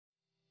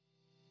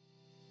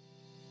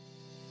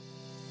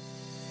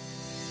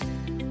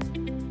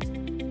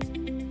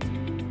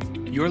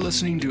You're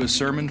listening to a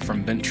sermon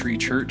from Bent Tree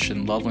Church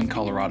in Loveland,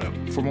 Colorado.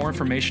 For more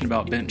information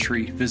about Bent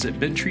Tree, visit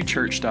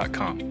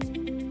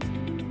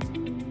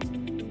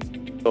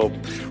benttreechurch.com. Well,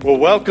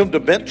 welcome to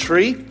Bent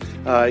Tree.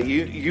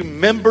 You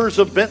members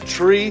of Bent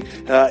Tree,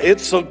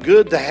 it's so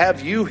good to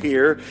have you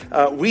here.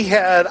 We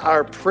had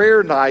our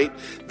prayer night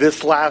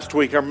this last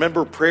week, our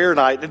member prayer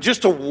night, and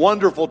just a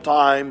wonderful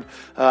time.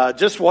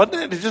 Just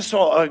wasn't it? Just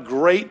a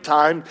great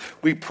time.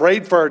 We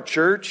prayed for our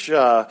church,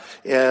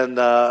 and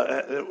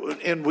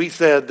we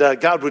said,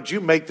 God, would you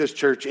make this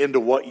church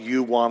into what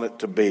you want it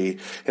to be?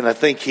 And I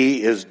think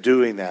He is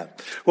doing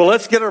that. Well,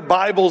 let's get our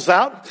Bibles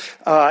out.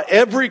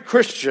 Every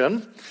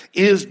Christian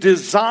is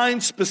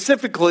designed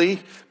specifically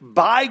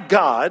by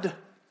God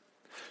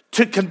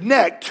to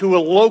connect to a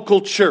local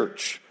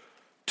church,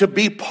 to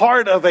be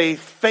part of a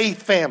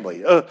faith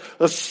family, a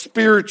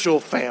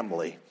spiritual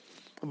family.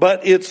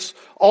 But it's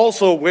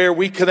also where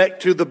we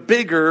connect to the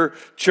bigger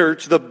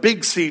church, the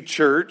Big C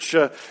church,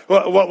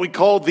 what we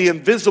call the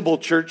invisible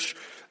church,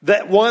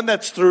 that one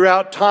that's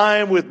throughout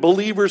time with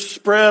believers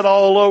spread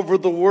all over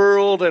the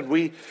world, and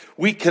we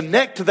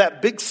connect to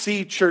that Big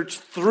C church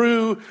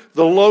through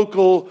the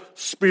local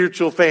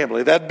spiritual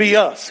family. That'd be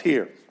us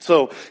here.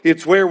 So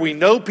it's where we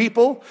know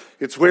people,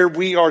 it's where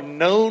we are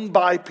known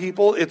by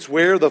people, it's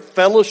where the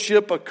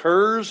fellowship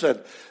occurs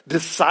and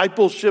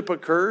discipleship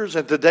occurs.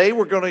 And today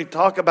we're going to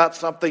talk about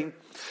something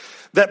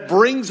that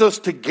brings us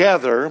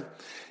together,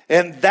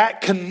 and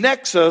that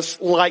connects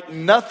us like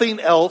nothing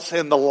else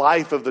in the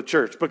life of the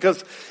church,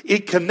 because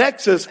it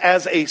connects us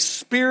as a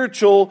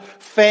spiritual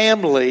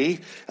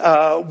family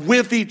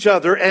with each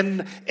other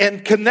and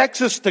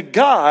connects us to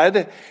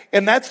God,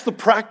 and that's the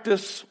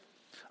practice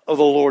of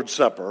the Lord's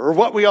Supper, or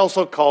what we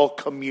also call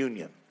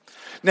communion.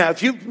 Now,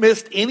 if you've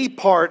missed any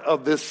part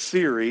of this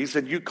series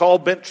and you call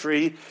Bent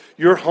Tree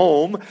your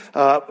home,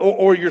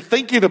 or you're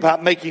thinking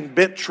about making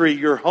Bent Tree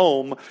your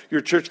home,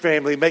 your church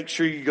family, make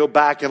sure you go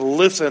back and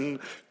listen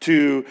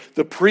to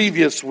the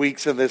previous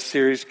weeks in this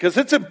series, because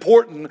it's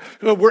important.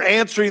 We're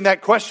answering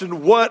that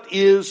question, what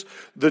is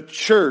the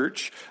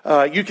church?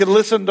 You can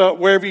listen to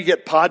wherever you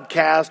get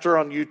podcasts or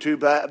on YouTube,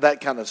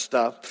 that kind of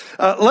stuff.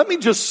 Let me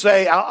just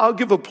say, I'll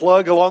give a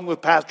plug along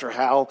with Pastor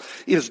Hal,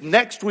 is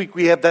next week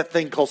we have that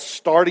thing called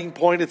Starting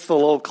Point. It's the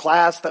little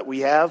class that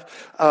we have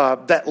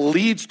that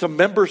leads to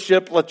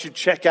membership, lets you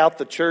check out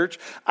the church.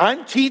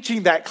 I'm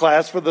teaching that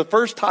class for the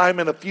first time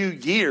in a few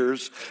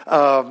years.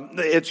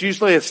 It's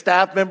usually a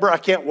staff member. I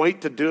can't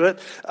wait to do it.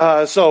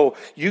 So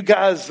you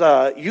guys,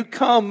 you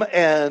come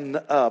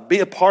and be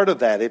a part of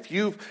that. If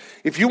you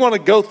want to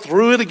go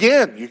through it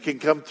again, you can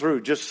come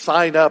through. Just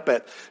sign up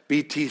at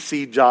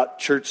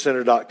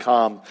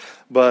btc.churchcenter.com.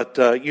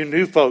 But you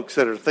new folks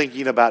that are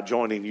thinking about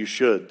joining, you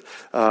should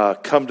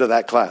come to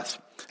that class.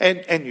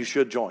 And you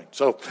should join.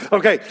 So,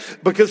 okay,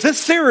 because this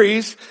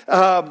series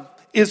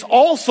is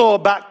also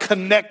about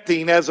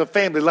connecting as a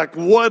family. Like,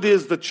 what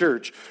is the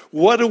church?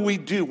 What do we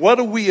do? What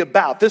are we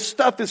about? This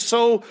stuff is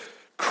so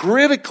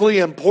critically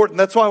important.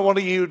 That's why I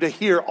wanted you to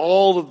hear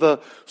all of the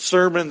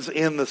sermons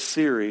in the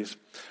series.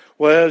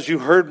 Well, as you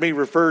heard me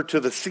refer to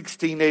the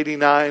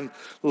 1689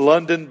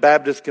 London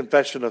Baptist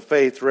Confession of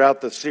Faith throughout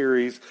the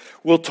series,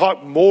 we'll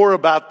talk more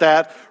about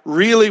that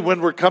really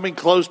when we're coming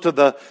close to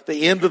the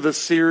end of the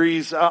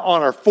series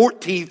on our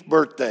 14th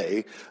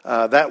birthday.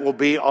 That will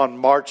be on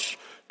March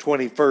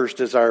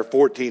 21st is our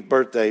 14th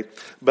birthday.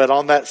 But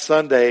on that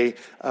Sunday,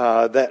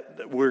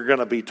 that we're going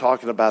to be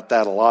talking about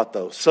that a lot,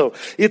 though. So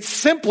it's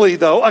simply,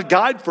 though, a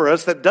guide for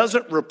us that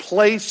doesn't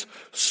replace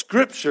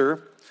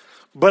Scripture,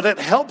 but it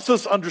helps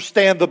us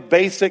understand the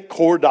basic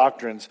core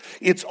doctrines.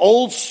 It's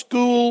old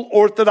school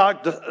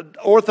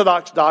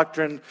orthodox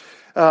doctrine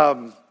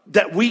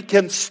that we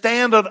can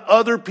stand on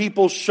other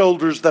people's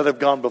shoulders that have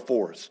gone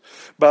before us.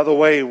 By the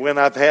way, when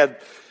I've had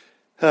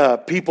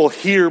people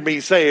hear me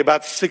say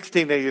about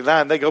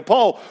 1689, they go,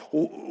 Paul,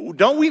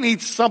 don't we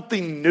need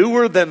something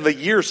newer than the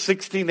year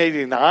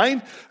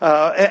 1689?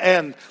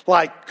 And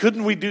like,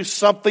 couldn't we do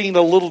something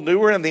a little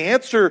newer? And the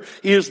answer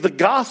is the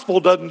gospel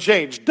doesn't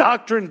change.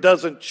 Doctrine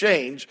doesn't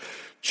change.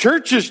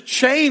 Churches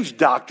change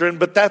doctrine,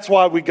 but that's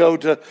why we go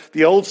to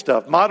the old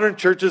stuff. Modern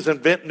churches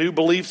invent new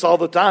beliefs all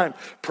the time.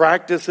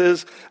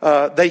 Practices,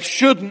 they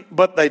shouldn't,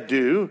 but they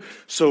do.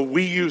 So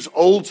we use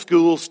old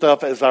school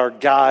stuff as our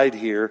guide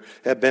here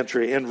at Bent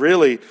Tree. And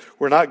really,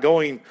 we're not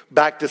going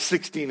back to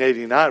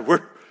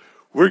 1689.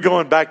 We're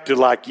going back to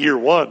like year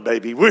one,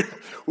 baby. We're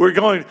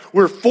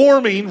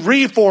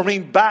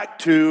reforming back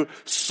to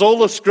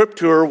sola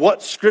scriptura,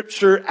 what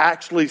Scripture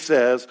actually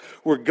says.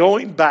 We're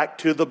going back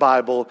to the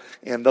Bible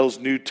and those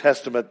New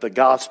Testament, the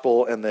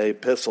gospel and the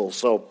epistles.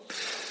 So,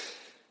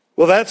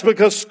 well, that's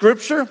because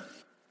Scripture,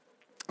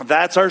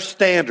 that's our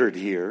standard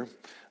here,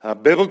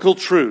 biblical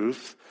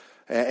truth,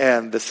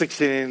 and the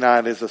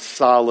 1689 is a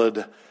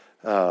solid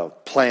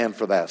plan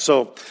for that.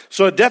 So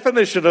a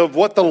definition of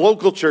what the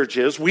local church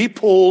is, we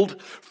pulled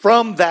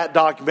from that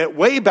document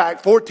way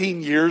back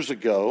 14 years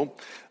ago.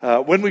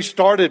 when we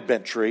started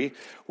Bent Tree.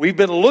 We've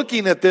been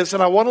looking at this,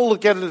 and I want to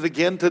look at it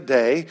again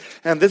today.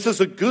 And this is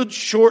a good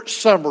short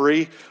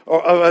summary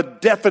or a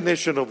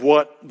definition of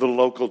what the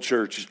local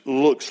church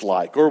looks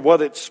like or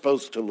what it's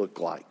supposed to look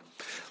like.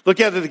 Look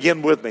at it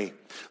again with me.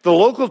 The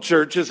local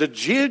church is a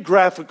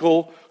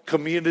geographical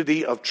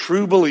community of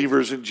true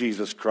believers in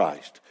Jesus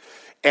Christ,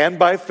 and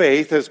by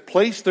faith has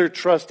placed their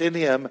trust in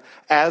Him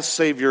as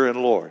Savior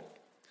and Lord.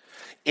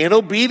 In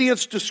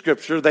obedience to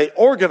Scripture, they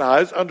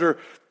organize under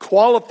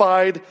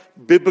qualified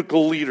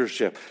biblical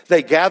leadership.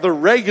 They gather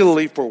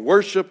regularly for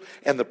worship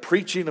and the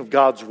preaching of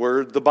God's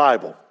Word, the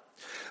Bible.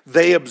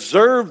 They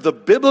observe the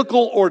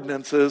biblical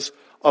ordinances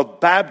of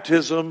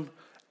baptism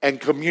and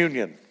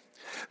communion.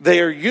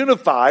 They are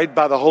unified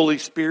by the Holy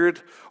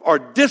Spirit, are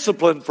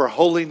disciplined for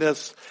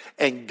holiness,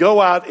 and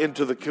go out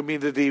into the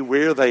community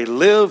where they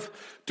live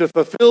to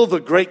fulfill the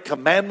Great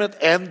Commandment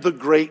and the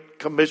Great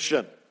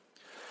Commission.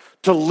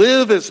 To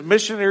live as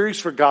missionaries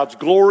for God's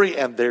glory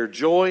and their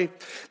joy.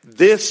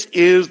 This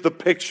is the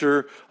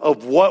picture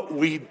of what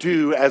we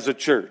do as a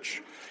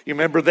church. You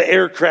remember the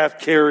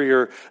aircraft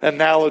carrier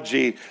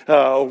analogy.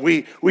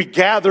 We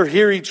gather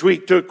here each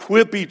week to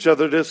equip each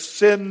other, to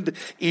send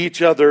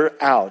each other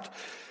out.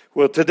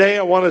 Well, today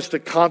I want us to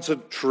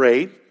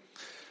concentrate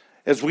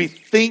as we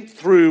think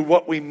through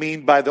what we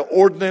mean by the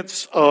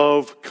ordinance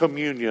of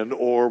communion,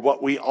 or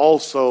what we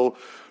also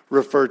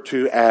refer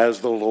to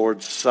as the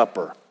Lord's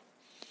Supper.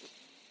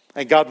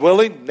 And God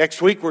willing,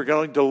 next week we're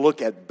going to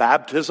look at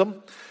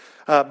baptism.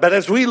 But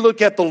as we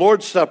look at the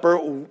Lord's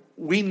Supper,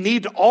 we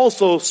need to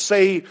also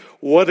say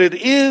what it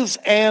is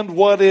and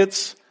what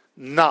it's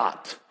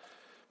not.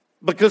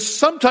 Because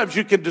sometimes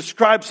you can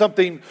describe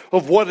something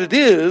of what it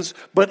is,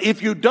 but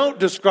if you don't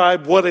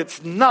describe what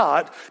it's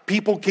not,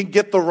 people can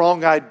get the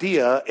wrong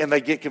idea and they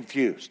get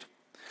confused.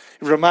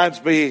 It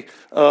reminds me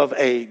of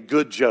a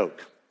good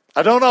joke.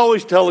 I don't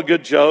always tell a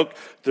good joke.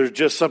 They're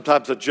just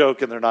sometimes a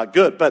joke and they're not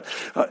good. But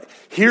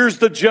here's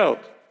the joke.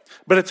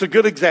 But it's a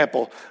good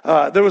example.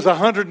 There was a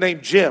hunter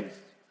named Jim.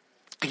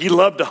 He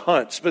loved to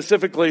hunt,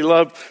 specifically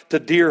loved to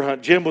deer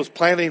hunt. Jim was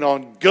planning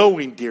on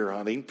going deer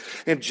hunting.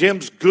 And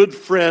Jim's good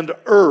friend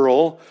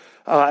Earl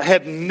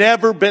had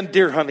never been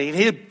deer hunting.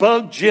 He had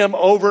bugged Jim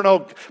over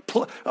and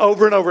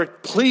over.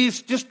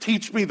 Please just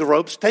teach me the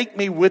ropes. Take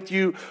me with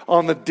you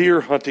on the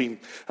deer hunting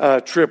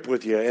trip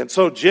with you. And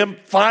so Jim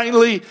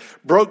finally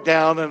broke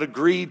down and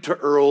agreed to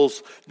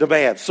Earl's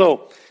demand.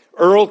 So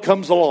Earl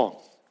comes along.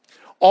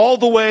 All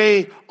the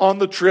way on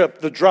the trip,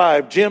 the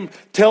drive, Jim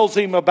tells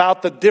him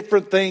about the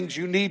different things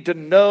you need to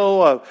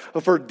know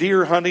for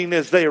deer hunting.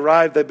 As they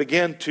arrive, they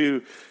begin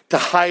to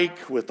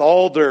hike with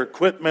all their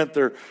equipment,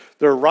 their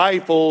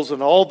rifles,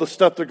 and all the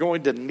stuff they're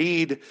going to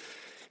need.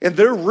 And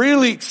they're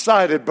really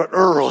excited, but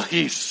Earl,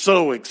 he's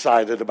so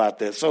excited about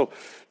this. So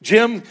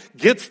Jim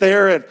gets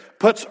there and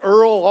puts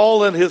Earl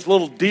all in his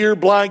little deer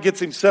blind, gets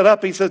him set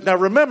up. He says, now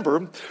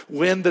remember,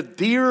 when the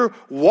deer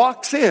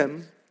walks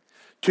in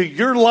to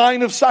your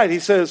line of sight, he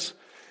says,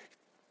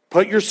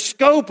 put your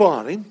scope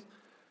on him,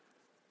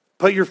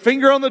 put your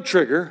finger on the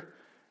trigger,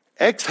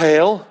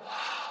 exhale,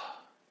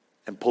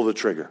 and pull the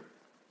trigger.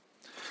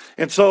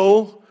 And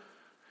so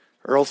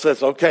Earl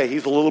says, okay,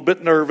 he's a little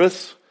bit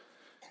nervous.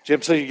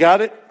 Jim says, you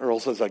got it? Earl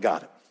says, I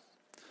got it.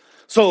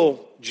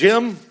 So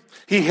Jim,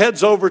 he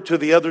heads over to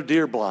the other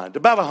deer blind,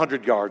 about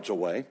 100 yards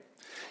away.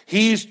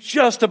 He's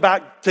just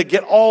about to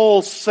get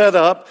all set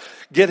up,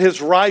 get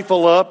his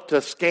rifle up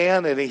to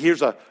scan, and he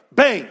hears a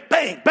bang,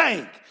 bang,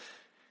 bang.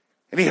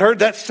 And he heard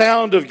that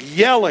sound of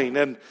yelling,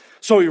 and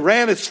so he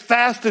ran as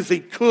fast as he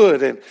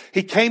could, and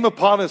he came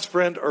upon his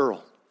friend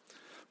Earl,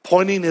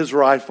 pointing his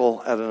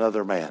rifle at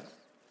another man.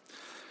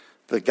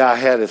 The guy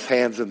had his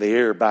hands in the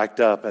air, backed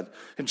up, and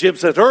Jim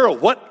said, Earl,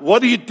 what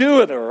are you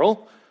doing,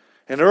 Earl?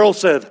 And Earl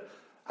said,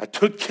 I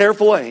took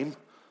careful aim,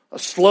 I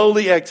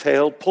slowly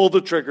exhaled, pulled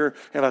the trigger,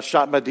 and I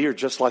shot my deer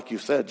just like you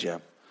said,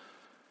 Jim.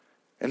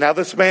 And now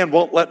this man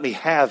won't let me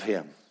have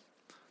him.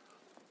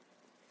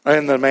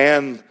 And the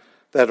man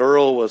that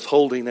Earl was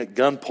holding at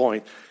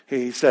gunpoint,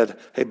 he said,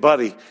 hey,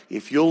 buddy,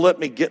 if you'll let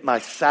me get my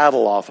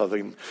saddle off of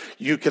him,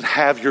 you can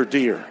have your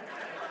deer.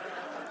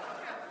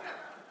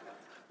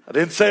 I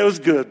didn't say it was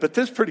good, but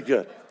this is pretty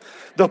good.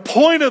 The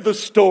point of the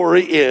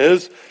story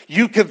is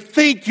you can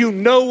think you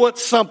know what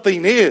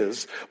something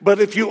is, but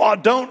if you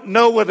don't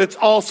know what it's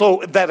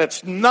also that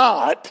it's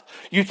not,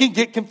 you can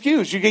get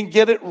confused. You can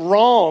get it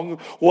wrong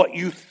what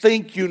you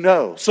think you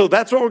know. So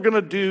that's what we're going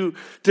to do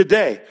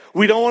today.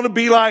 We don't want to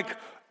be like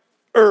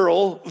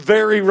Earl,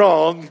 very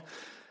wrong.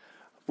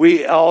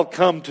 We all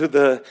come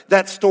to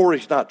that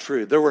story's not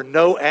true. There were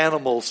no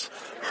animals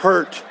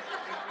hurt.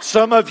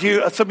 Some of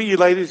you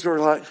ladies were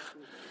like,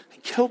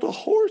 he killed a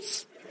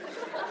horse.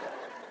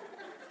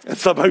 And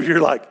some of you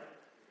are like,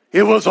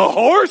 it was a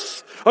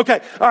horse?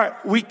 Okay, all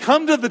right. We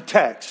come to the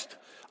text,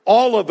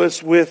 all of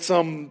us with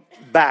some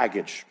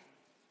baggage,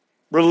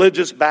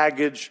 religious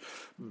baggage,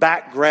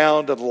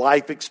 background and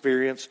life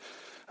experience.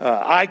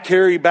 I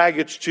carry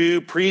baggage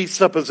too,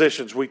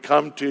 presuppositions we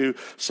come to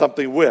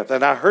something with.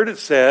 And I heard it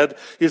said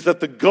is that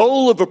the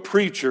goal of a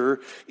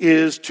preacher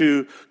is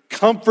to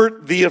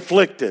comfort the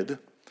afflicted,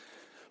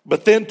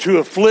 but then to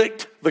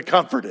afflict the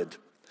comforted.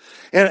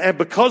 And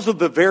because of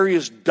the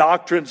various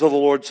doctrines of the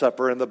Lord's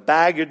Supper and the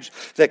baggage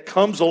that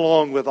comes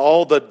along with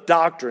all the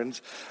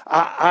doctrines,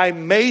 I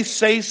may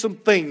say some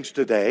things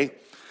today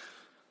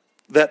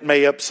that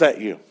may upset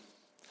you.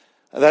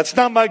 That's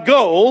not my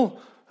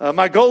goal.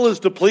 My goal is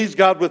to please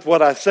God with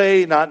what I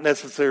say, not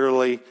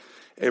necessarily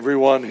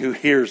everyone who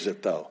hears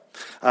it, though.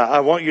 I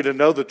want you to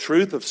know the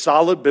truth of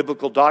solid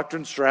biblical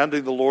doctrine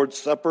surrounding the Lord's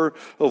Supper,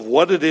 of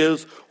what it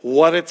is,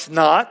 what it's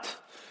not.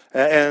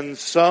 And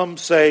some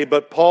say,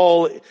 but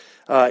Paul,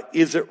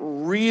 is it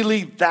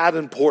really that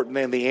important?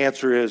 And the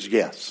answer is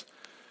yes,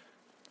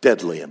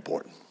 deadly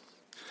important.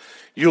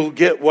 You'll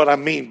get what I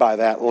mean by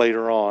that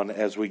later on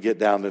as we get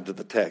down into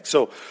the text.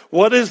 So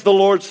what is the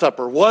Lord's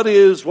Supper? What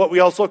is what we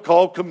also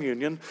call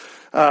communion?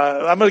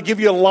 I'm going to give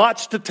you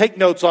lots to take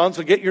notes on,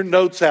 so get your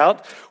notes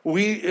out.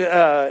 We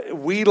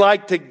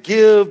like to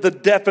give the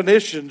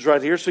definitions right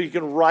here so you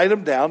can write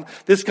them down.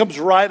 This comes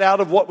right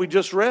out of what we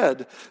just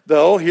read,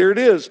 though. Here it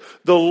is.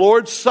 The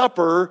Lord's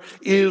Supper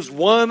is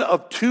one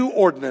of two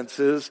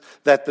ordinances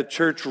that the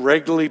church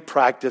regularly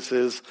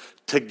practices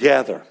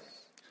together.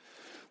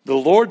 The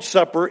Lord's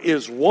Supper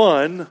is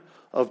one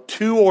of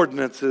two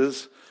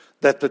ordinances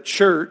that the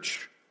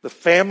church, the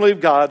family of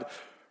God,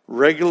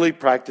 regularly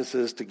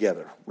practices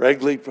together.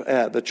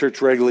 The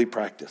church regularly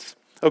practices.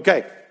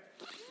 Okay.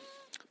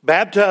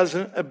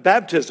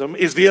 Baptism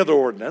is the other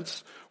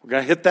ordinance. We're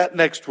going to hit that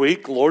next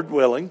week, Lord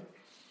willing.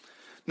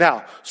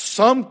 Now,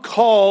 some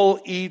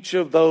call each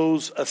of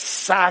those a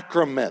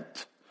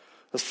sacrament.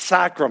 A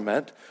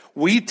sacrament.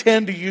 We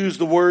tend to use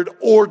the word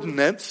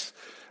ordinance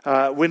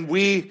when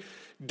we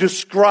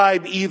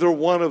describe either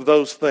one of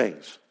those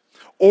things.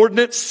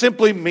 Ordinance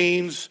simply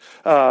means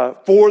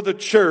for the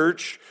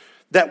church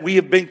that we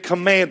have been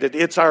commanded.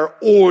 It's our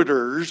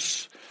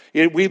orders.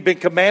 We've been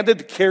commanded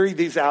to carry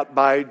these out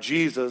by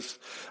Jesus.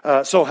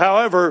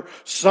 However,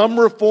 some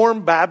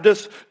Reformed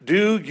Baptists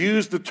do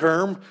use the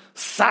term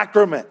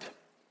sacrament.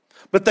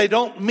 But they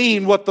don't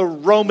mean what the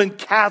Roman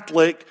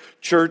Catholic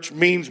Church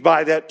means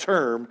by that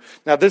term.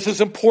 Now, this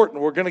is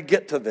important. We're going to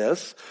get to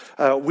this.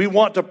 We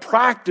want to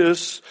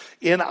practice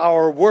in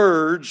our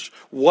words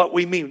what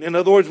we mean. In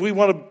other words, we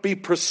want to be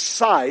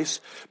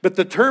precise. But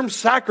the term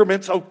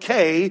sacrament's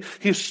okay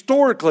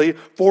historically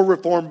for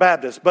Reformed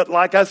Baptists. But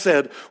like I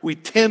said, we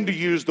tend to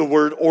use the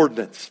word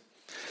ordinance.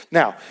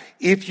 Now,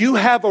 if you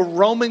have a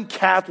Roman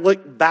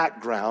Catholic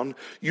background,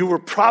 you were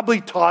probably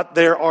taught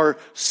there are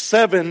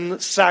 7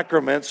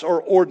 sacraments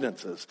or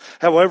ordinances.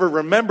 However,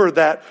 remember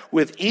that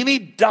with any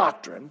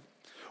doctrine,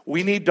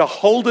 we need to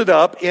hold it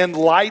up in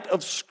light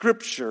of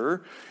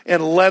Scripture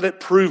and let it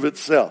prove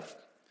itself.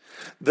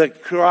 The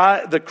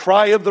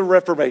cry of the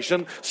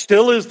Reformation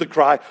still is the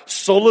cry,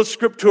 sola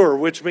scriptura,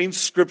 which means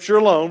Scripture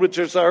alone, which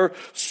is our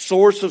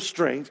source of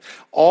strength.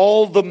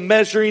 All the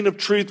measuring of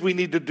truth we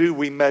need to do,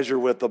 we measure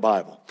with the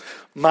Bible.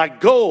 My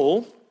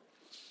goal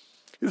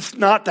is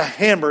not to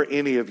hammer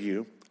any of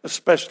you,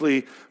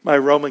 especially my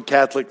Roman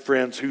Catholic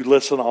friends who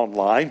listen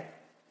online.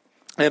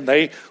 And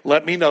they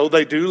let me know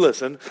they do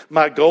listen.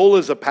 My goal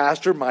as a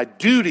pastor, my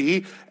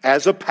duty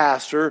as a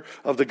pastor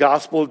of the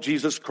gospel of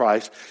Jesus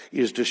Christ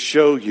is to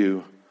show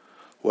you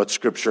what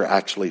Scripture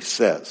actually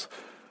says.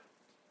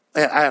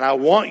 And I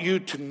want you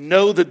to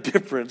know the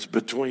difference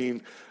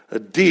between a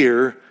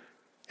deer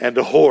and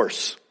a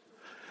horse.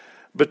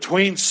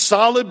 Between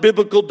solid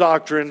biblical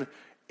doctrine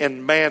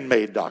and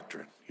man-made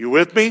doctrine. You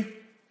with me?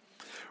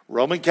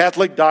 Roman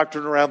Catholic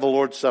doctrine around the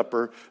Lord's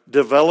Supper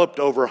developed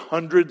over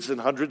hundreds and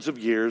hundreds of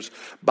years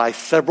by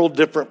several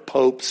different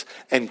popes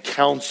and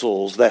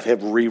councils that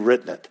have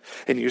rewritten it.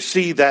 And you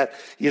see that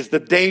is the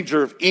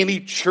danger of any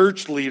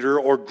church leader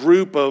or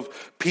group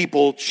of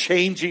people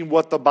changing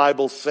what the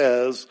Bible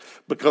says,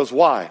 because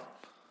why?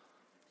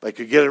 They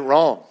could get it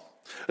wrong.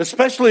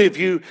 Especially if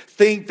you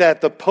think that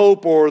the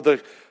pope or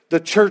the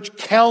church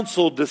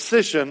council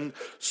decision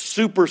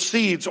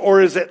supersedes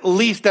or is at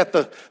least at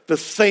the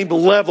same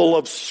level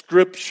of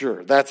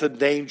Scripture. That's a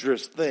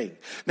dangerous thing.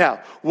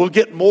 Now, we'll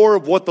get more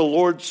of what the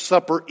Lord's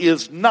Supper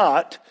is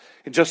not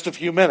in just a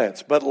few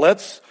minutes, but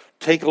let's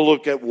take a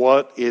look at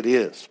what it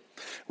is.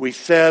 We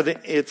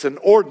said it's an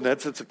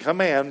ordinance, it's a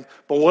command,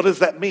 but what does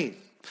that mean?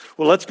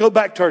 Well, let's go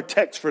back to our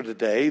text for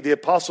today. The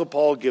Apostle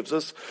Paul gives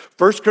us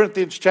 1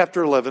 Corinthians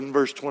chapter 11,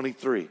 verse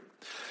 23.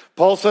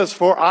 Paul says,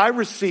 "For I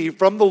received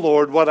from the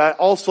Lord what I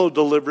also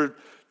delivered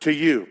to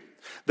you,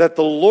 that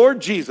the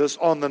Lord Jesus,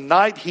 on the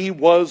night he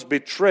was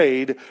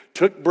betrayed,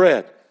 took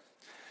bread.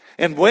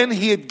 And when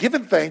he had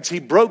given thanks, he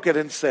broke it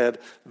and said,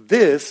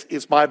 'This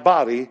is my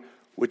body,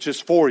 which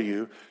is for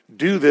you.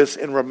 Do this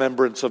in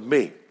remembrance of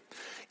me.'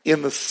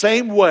 In the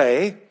same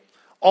way,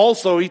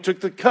 also he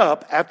took the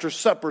cup after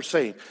supper,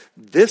 saying,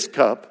 'This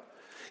cup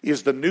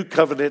is the new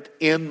covenant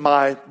in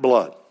my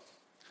blood.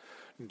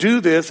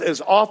 Do this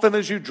as often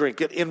as you drink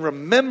it in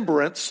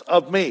remembrance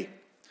of me.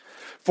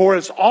 For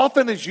as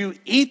often as you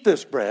eat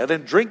this bread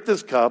and drink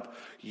this cup,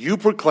 you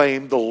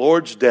proclaim the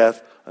Lord's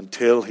death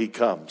until he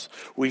comes.'"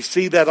 We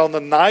see that on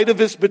the night of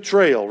his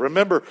betrayal.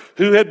 Remember,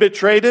 who had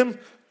betrayed him?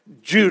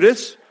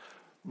 Judas.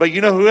 But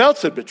you know who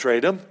else had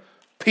betrayed him?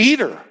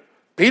 Peter.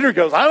 Peter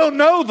goes, I don't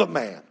know the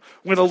man,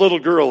 when a little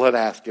girl had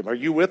asked him, are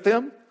you with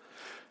him?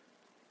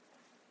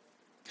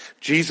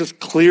 Jesus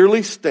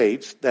clearly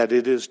states that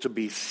it is to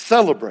be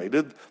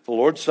celebrated, the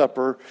Lord's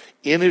Supper,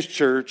 in his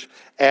church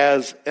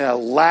as a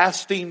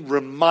lasting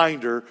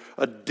reminder,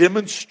 a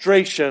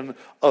demonstration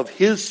of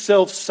his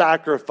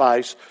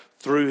self-sacrifice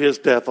through his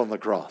death on the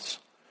cross.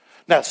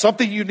 Now,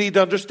 something you need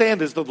to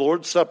understand is the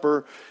Lord's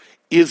Supper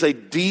is a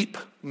deep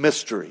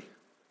mystery.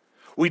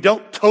 We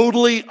don't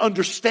totally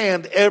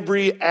understand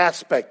every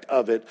aspect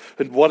of it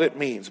and what it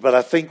means, but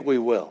I think we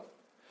will.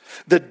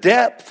 The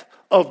depth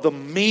of the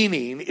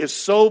meaning is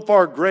so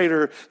far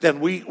greater than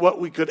what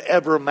we could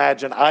ever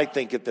imagine, I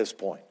think, at this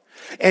point.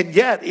 And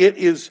yet it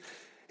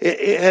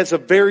has a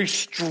very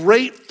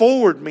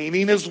straightforward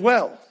meaning as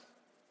well.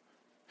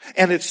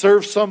 And it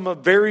serves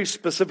some very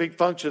specific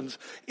functions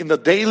in the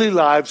daily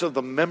lives of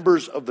the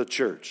members of the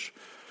church.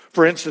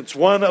 For instance,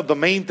 one of the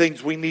main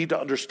things we need to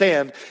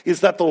understand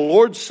is that the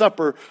Lord's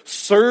Supper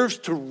serves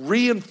to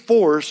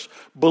reinforce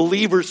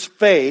believers'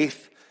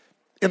 faith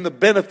in the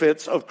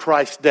benefits of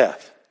Christ's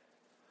death.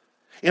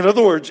 In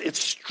other words, it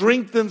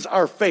strengthens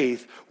our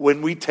faith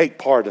when we take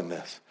part in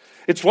this.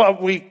 It's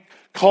what we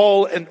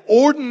call an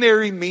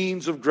ordinary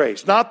means of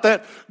grace. Not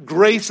that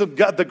grace of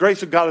God, the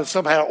grace of God is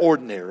somehow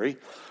ordinary,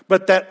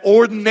 but that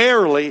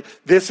ordinarily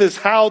this is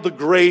how the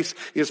grace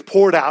is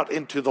poured out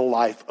into the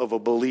life of a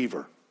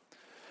believer.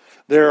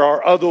 There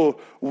are other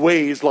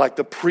ways like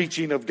the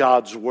preaching of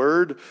God's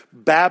word,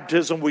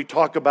 baptism, we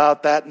talk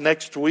about that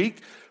next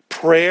week,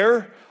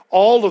 prayer,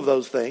 all of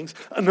those things.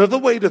 Another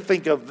way to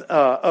think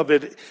of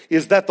it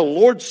is that the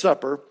Lord's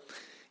Supper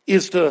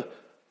is to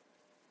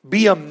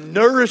be a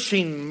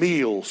nourishing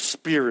meal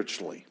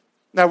spiritually.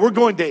 Now, we're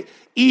going to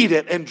eat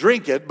it and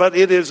drink it, but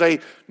it is a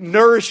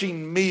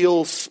nourishing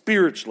meal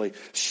spiritually.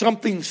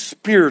 Something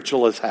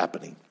spiritual is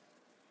happening.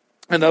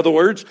 In other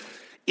words,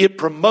 it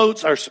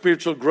promotes our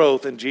spiritual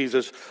growth in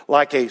Jesus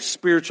like a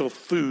spiritual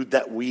food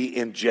that we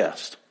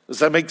ingest. Does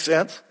that make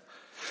sense?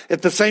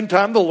 At the same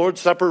time, the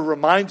Lord's Supper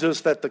reminds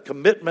us that the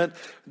commitment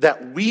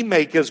that we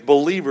make as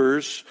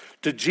believers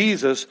to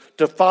Jesus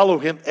to follow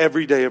him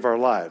every day of our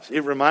lives.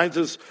 It reminds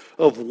us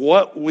of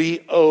what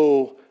we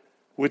owe,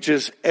 which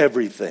is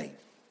everything,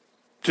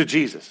 to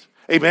Jesus.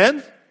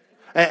 Amen?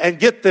 And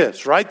get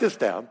this, write this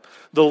down.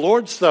 The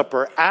Lord's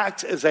Supper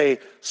acts as a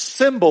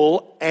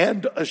symbol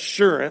and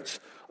assurance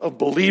of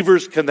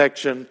believers'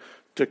 connection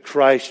to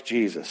Christ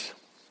Jesus.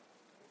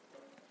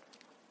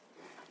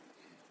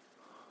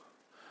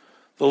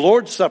 The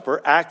Lord's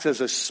Supper acts as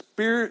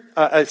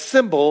a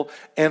symbol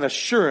and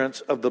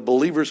assurance of the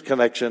believer's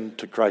connection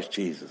to Christ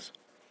Jesus.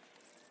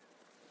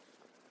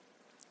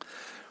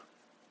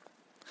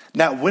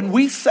 Now, when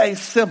we say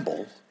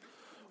symbol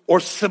or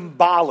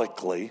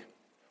symbolically,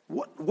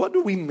 what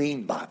do we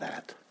mean by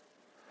that?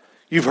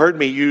 You've heard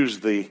me use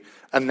the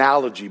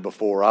analogy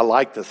before. I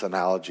like this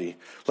analogy.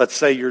 Let's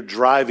say you're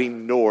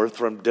driving north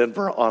from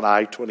Denver on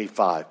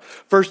I-25.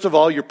 First of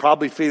all, you're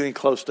probably feeling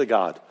close to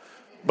God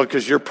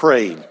because you're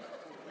praying.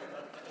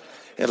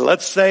 And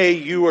let's say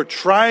you are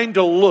trying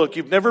to look,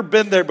 you've never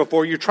been there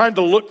before, you're trying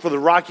to look for the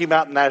Rocky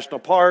Mountain National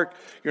Park,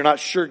 you're not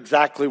sure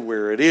exactly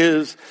where it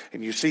is,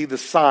 and you see the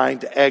sign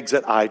to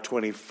exit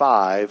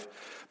I-25,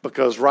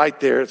 because right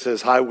there it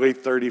says Highway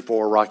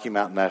 34, Rocky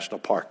Mountain National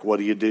Park. What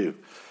do?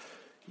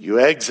 You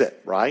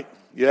exit, right?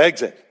 You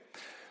exit.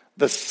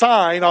 The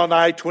sign on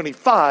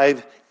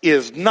I-25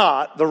 is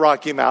not the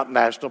Rocky Mountain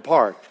National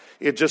Park.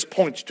 It just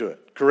points to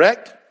it,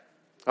 correct?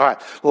 All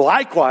right.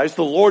 Likewise,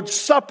 the Lord's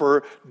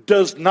Supper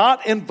does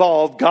not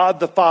involve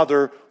God the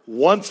Father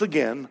once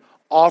again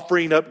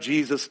offering up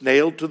Jesus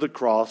nailed to the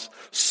cross,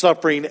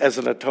 suffering as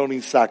an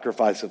atoning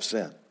sacrifice of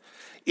sin.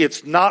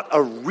 It's not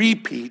a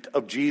repeat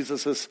of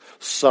Jesus'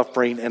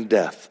 suffering and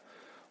death.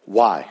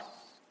 Why?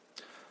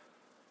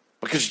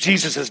 Because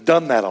Jesus has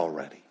done that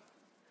already.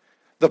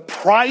 The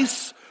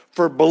price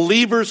for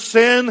believers'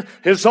 sin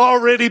has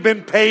already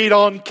been paid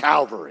on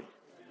Calvary.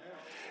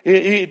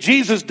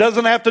 Jesus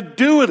doesn't have to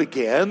do it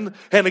again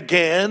and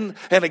again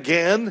and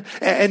again.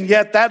 And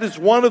yet that is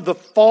one of the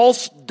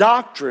false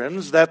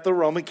doctrines that the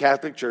Roman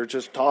Catholic Church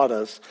has taught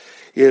us,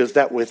 is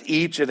that with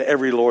each and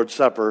every Lord's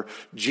Supper,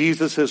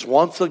 Jesus is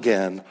once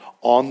again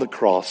on the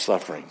cross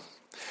suffering.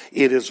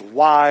 It is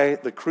why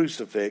the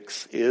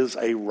crucifix is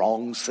a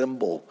wrong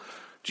symbol.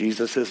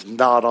 Jesus is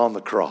not on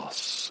the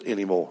cross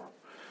anymore.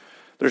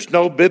 There's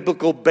no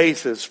biblical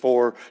basis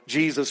for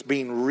Jesus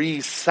being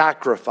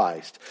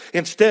re-sacrificed.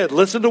 Instead,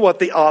 listen to what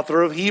the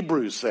author of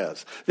Hebrews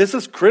says. This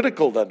is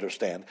critical to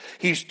understand.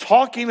 He's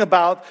talking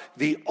about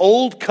the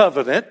old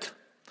covenant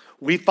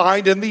we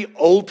find in the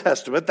Old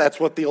Testament. That's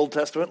what the Old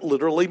Testament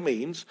literally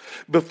means.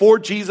 Before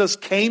Jesus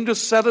came to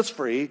set us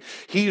free,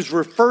 he's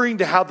referring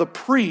to how the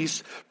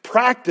priests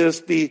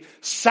practiced the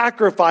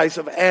sacrifice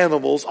of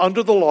animals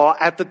under the law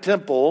at the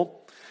temple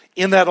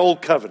in that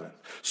old covenant.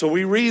 So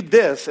we read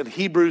this in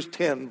Hebrews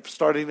 10,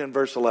 starting in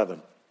verse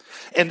 11.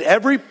 And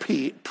every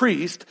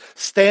priest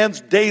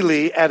stands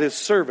daily at his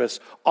service,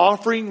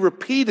 offering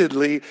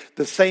repeatedly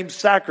the same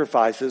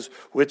sacrifices,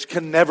 which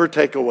can never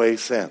take away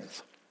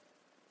sins.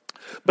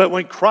 But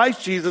when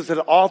Christ Jesus had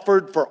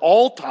offered for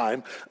all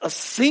time a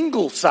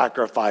single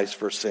sacrifice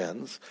for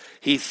sins,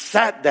 he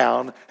sat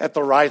down at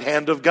the right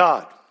hand of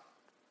God,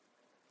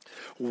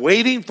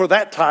 waiting for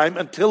that time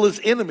until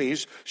his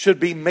enemies should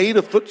be made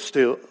a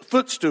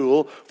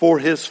footstool for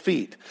his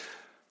feet.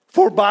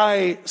 For by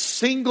a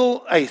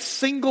single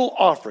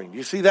offering,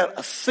 you see that?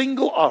 A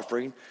single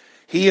offering,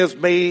 he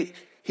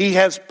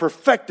has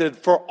perfected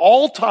for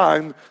all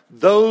time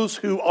those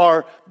who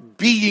are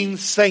being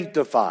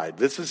sanctified.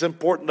 This is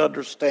important to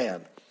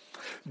understand.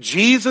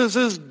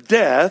 Jesus'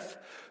 death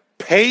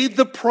paid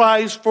the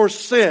price for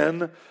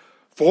sin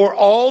for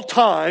all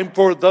time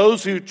for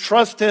those who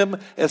trust him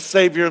as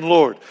Savior and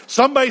Lord.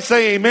 Somebody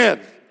say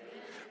amen.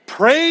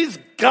 Praise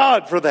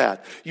God for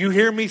that. You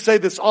hear me say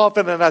this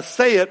often, and I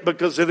say it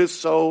because it is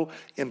so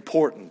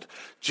important.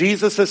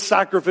 Jesus'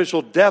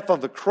 sacrificial death on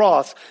the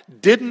cross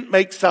didn't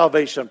make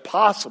salvation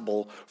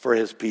possible for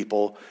his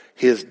people.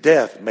 His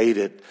death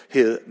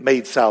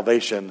made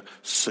salvation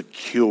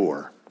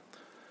secure.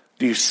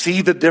 Do you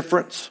see the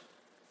difference?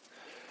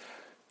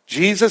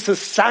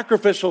 Jesus'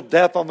 sacrificial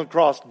death on the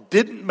cross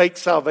didn't make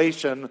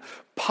salvation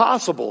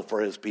possible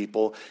for his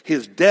people.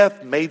 His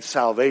death made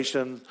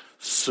salvation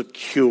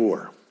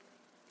secure.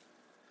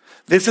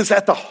 This is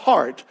at the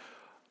heart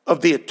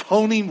of the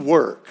atoning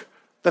work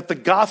that the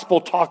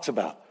gospel talks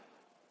about.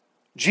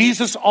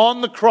 Jesus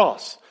on the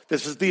cross.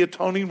 This is the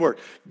atoning work.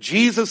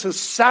 Jesus'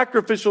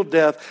 sacrificial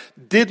death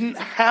didn't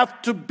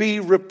have to be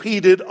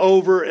repeated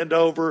over and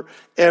over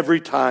every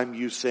time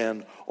you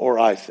sin or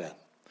I sin.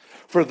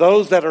 For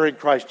those that are in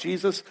Christ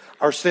Jesus,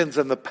 our sins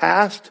in the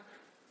past,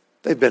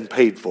 they've been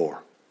paid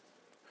for.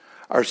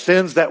 Our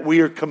sins that we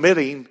are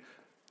committing,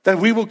 that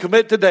we will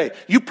commit today.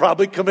 You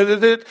probably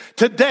committed it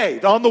today.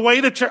 On the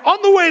way to church.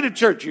 On the way to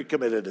church, you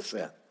committed a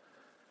sin.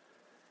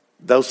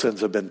 Those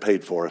sins have been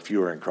paid for if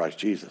you are in Christ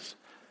Jesus.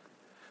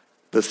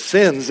 The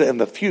sins in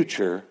the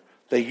future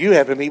that you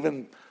haven't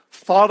even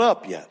thought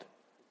up yet,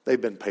 they've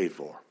been paid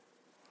for.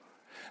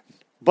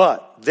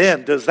 But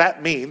then does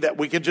that mean that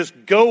we can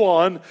just go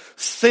on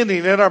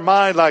sinning in our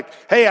mind like,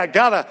 hey, I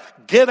got a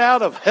get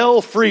out of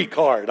hell free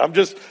card. I'm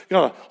just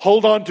going to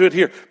hold on to it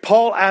here.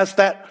 Paul asked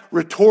that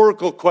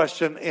rhetorical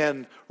question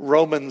in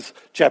Romans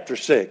chapter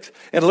 6.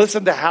 And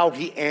listen to how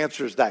he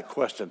answers that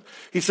question.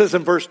 He says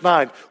in verse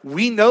 9,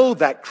 we know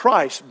that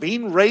Christ,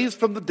 being raised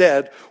from the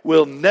dead,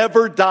 will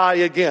never die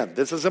again.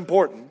 This is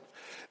important.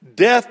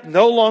 Death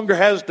no longer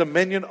has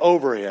dominion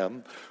over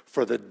him.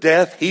 For the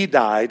death he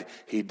died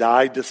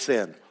to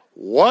sin.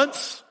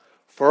 Once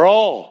for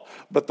all.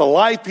 But the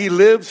life he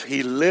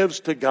lives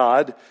to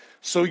God.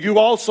 So you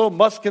also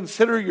must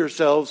consider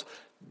yourselves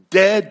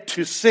dead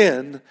to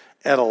sin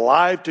and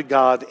alive to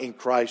God in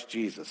Christ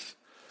Jesus.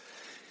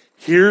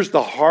 Here's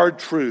the hard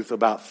truth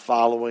about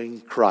following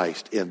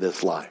Christ in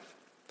this life.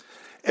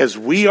 As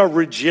we are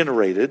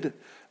regenerated,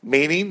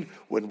 meaning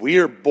when we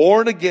are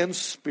born again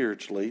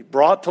spiritually,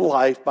 brought to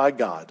life by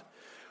God,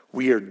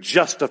 we are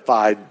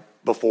justified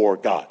before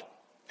God.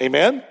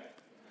 Amen?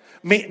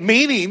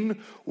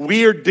 Meaning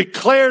we are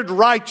declared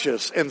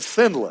righteous and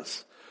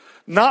sinless.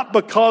 Not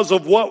because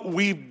of what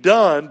we've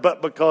done,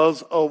 but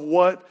because of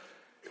what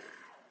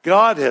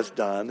God has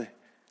done.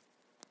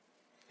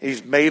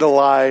 He's made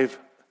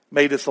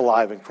us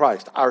alive in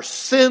Christ. Our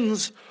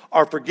sins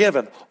are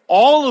forgiven.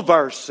 All of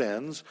our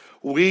sins,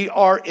 we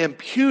are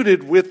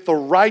imputed with the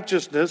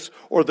righteousness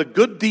or the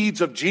good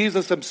deeds of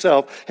Jesus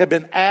himself have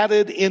been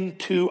added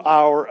into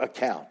our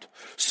account.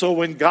 So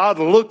when God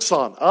looks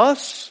on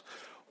us,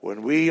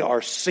 when we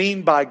are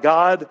seen by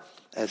God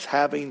as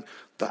having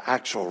the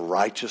actual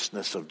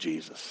righteousness of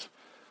Jesus,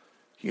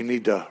 you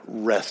need to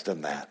rest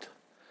in that.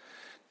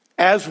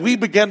 As we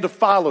begin to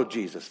follow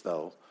Jesus,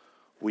 though,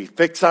 we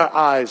fix our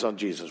eyes on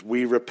Jesus.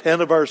 We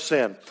repent of our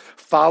sin.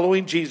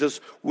 Following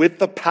Jesus with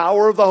the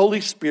power of the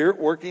Holy Spirit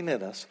working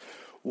in us,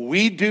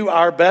 we do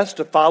our best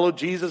to follow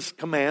Jesus'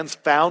 commands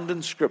found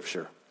in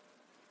Scripture.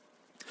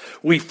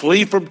 We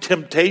flee from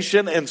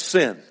temptation and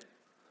sin.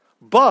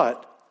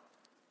 But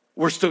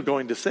we're still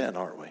going to sin,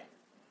 aren't we?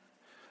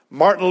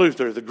 Martin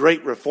Luther, the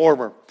great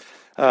reformer,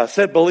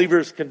 said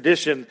believers'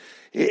 condition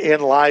in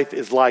life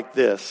is like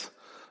this.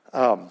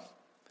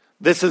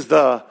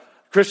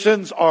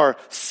 Christians are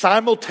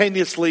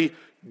simultaneously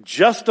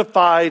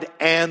justified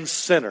and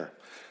sinner.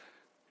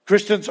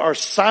 Christians are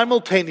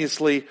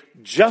simultaneously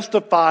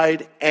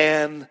justified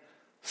and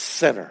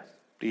sinner.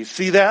 Do you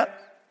see that?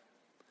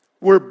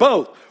 We're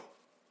both.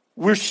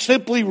 We're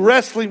simply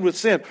wrestling with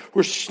sin.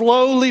 We're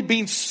slowly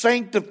being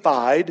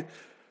sanctified.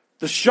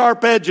 The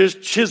sharp edges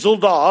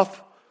chiseled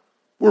off.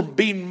 We're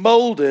being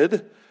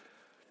molded.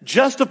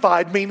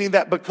 Justified, meaning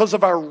that because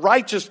of our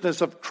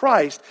righteousness of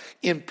Christ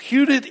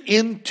imputed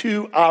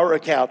into our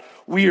account,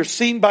 we are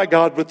seen by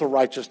God with the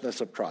righteousness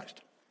of Christ.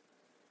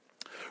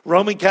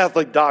 Roman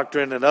Catholic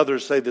doctrine and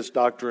others say this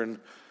doctrine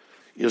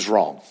is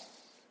wrong.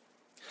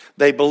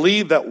 They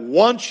believe that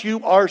once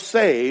you are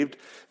saved,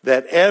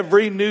 that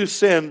every new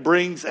sin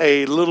brings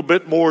a little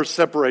bit more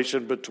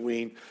separation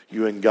between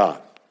you and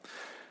God.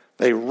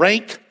 They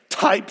rank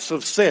types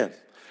of sin.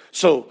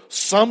 So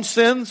some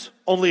sins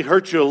only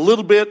hurt you a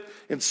little bit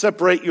and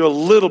separate you a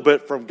little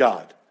bit from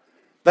God.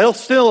 They'll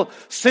still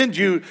send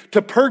you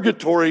to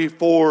purgatory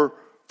for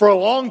a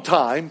long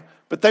time,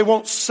 but they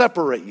won't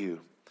separate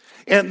you.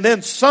 And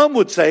then some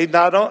would say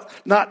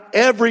not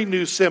every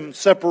new sin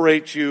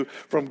separates you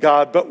from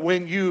God, but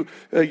when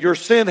your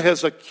sin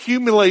has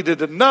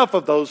accumulated enough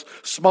of those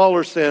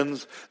smaller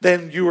sins,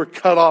 then you are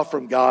cut off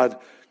from God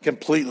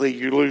completely.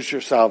 You lose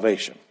your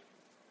salvation.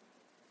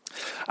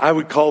 I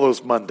would call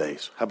those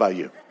Mondays. How about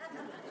you?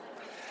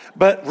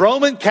 But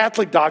Roman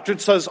Catholic doctrine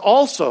says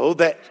also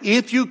that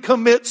if you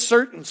commit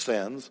certain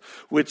sins,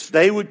 which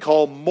they would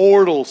call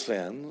mortal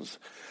sins,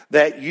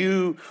 that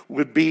you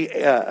would be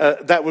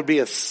that would be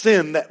a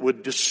sin that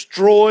would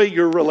destroy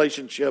your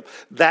relationship.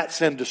 That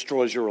sin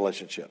destroys your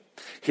relationship.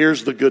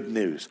 Here's the good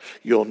news.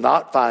 You'll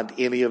not find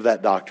any of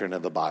that doctrine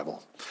in the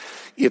Bible.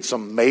 It's a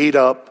made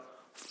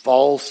up,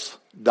 false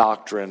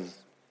doctrine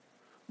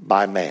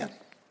by man.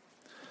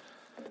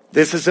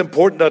 This is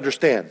important to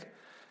understand.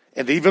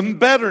 And even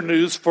better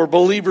news for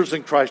believers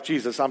in Christ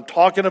Jesus. I'm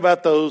talking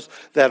about those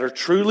that are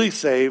truly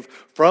saved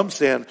from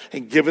sin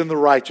and given the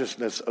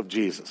righteousness of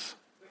Jesus.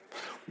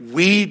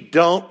 We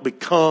don't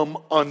become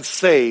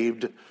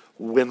unsaved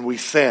when we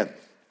sin.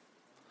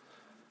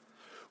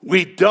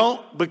 We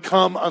don't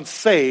become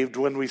unsaved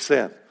when we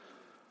sin.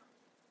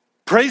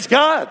 Praise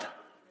God.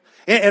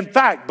 In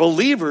fact,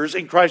 believers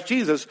in Christ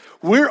Jesus,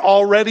 we're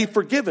already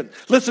forgiven.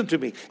 Listen to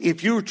me.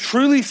 If you're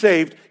truly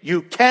saved,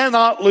 you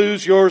cannot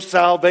lose your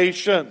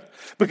salvation.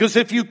 Because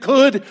if you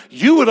could,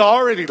 you would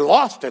already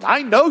lost it.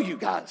 I know you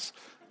guys.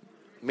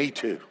 Me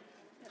too.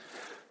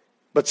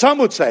 But some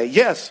would say,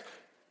 yes,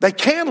 they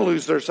can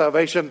lose their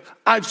salvation.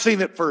 I've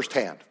seen it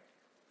firsthand.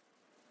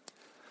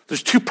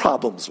 There's two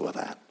problems with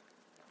that.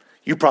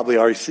 You probably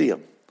already see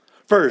them.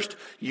 First,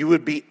 you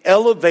would be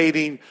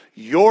elevating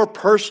your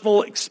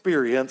personal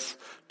experience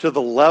to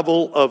the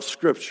level of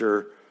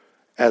Scripture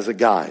as a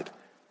guide.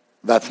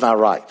 That's not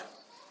right.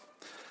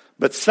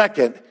 But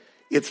second,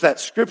 it's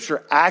that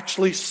Scripture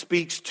actually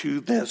speaks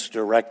to this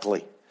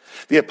directly.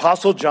 The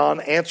Apostle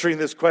John, answering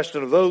this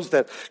question of those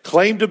that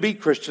claim to be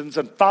Christians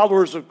and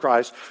followers of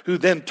Christ, who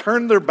then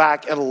turned their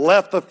back and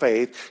left the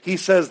faith, he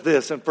says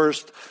this in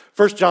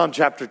 1 John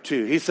chapter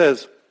 2. He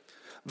says,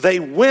 they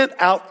went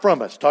out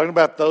from us, talking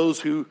about those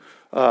who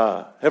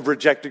have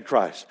rejected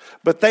Christ,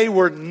 but they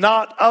were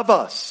not of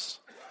us.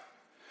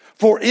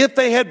 For if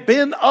they had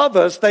been of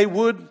us, they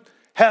would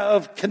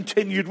have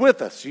continued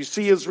with us. You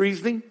see his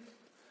reasoning?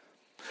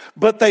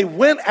 But they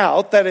went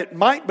out that it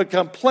might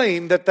become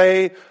plain that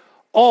they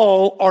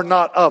all are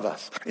not of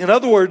us. In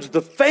other words,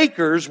 the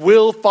fakers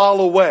will fall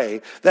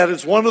away. That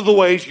is one of the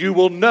ways you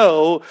will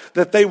know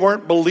that they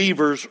weren't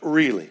believers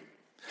really.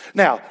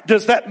 Now,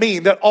 does that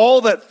mean that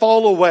all that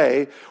fall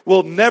away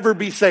will never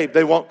be saved?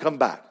 They won't come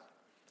back?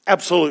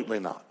 Absolutely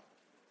not.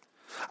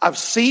 I've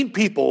seen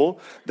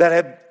people that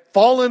have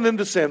fallen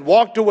into sin,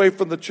 walked away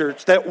from the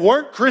church, that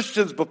weren't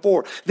Christians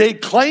before. They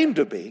claimed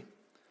to be.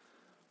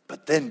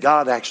 But then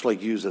God actually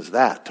uses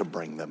that to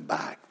bring them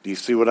back. Do you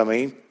see what I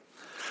mean?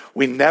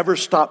 We never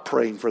stop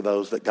praying for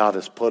those that God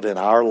has put in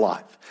our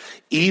life.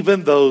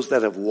 Even those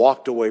that have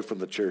walked away from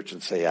the church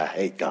and say, I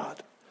hate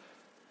God.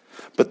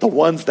 But the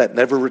ones that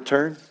never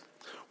return,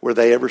 were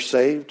they ever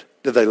saved?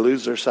 Did they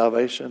lose their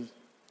salvation?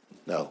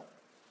 No.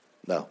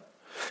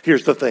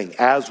 Here's the thing.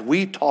 As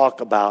we talk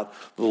about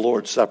the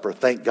Lord's Supper,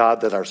 thank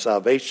God that our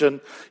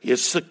salvation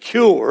is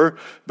secure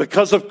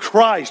because of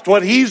Christ,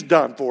 what He's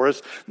done for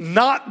us,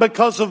 not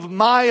because of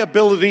my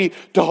ability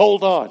to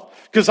hold on,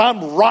 because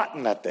I'm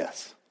rotten at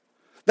this.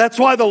 That's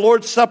why the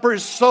Lord's Supper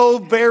is so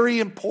very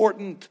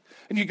important.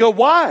 And you go,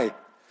 why?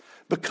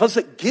 Because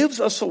it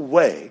gives us a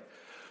way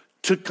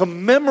to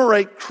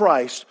commemorate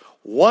Christ's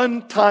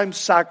one-time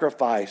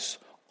sacrifice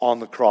on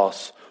the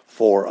cross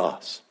for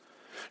us.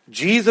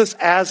 Jesus,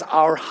 as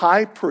our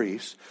high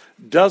priest,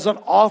 doesn't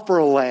offer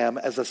a lamb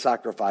as a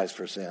sacrifice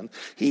for sin.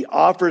 He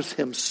offers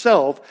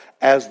himself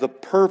as the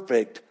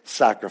perfect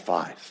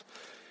sacrifice.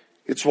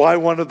 It's why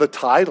one of the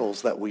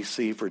titles that we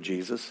see for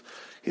Jesus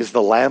is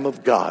the Lamb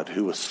of God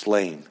who was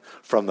slain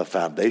from the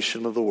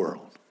foundation of the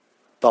world.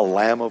 The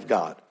Lamb of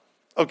God.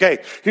 Okay,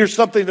 here's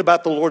something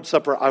about the Lord's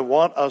Supper I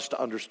want us to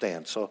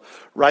understand. So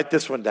write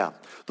this one down.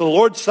 The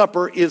Lord's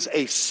Supper is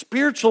a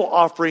spiritual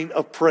offering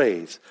of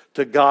praise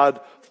to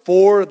God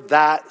for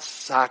that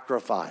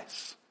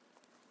sacrifice.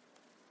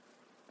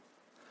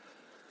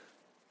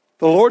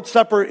 The Lord's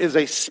Supper is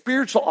a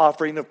spiritual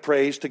offering of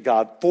praise to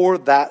God for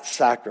that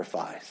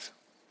sacrifice.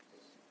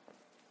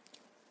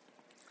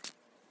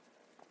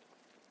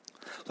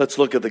 Let's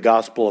look at the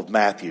Gospel of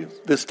Matthew.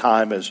 This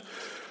time as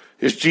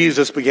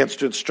Jesus begins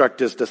to instruct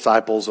his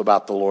disciples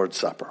about the Lord's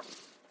Supper.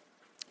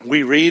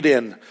 We read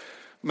in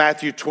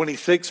Matthew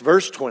 26,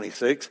 verse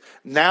 26,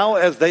 now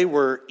as they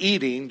were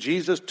eating,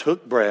 Jesus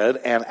took bread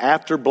and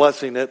after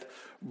blessing it,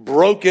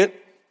 broke it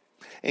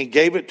and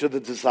gave it to the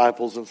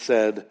disciples and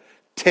said,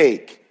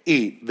 "Take,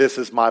 eat, this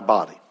is my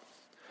body."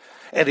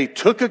 And he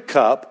took a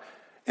cup,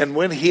 and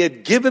when he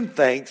had given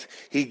thanks,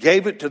 he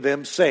gave it to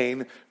them,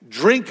 saying,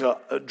 drink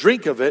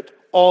of it,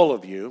 all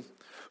of you,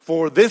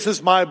 for this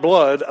is my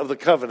blood of the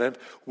covenant,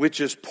 which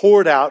is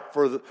poured out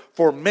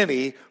for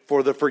many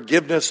for the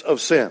forgiveness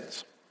of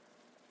sins.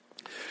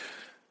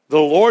 The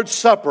Lord's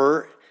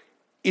Supper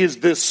is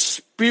this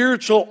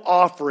spiritual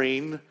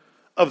offering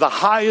of the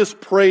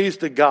highest praise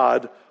to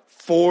God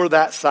for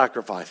that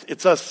sacrifice.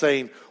 It's us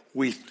saying,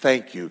 we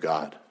thank you,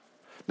 God.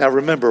 Now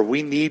remember,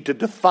 we need to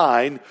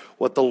define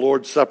what the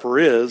Lord's Supper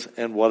is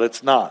and what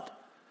it's not.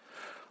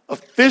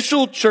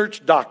 Official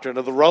church doctrine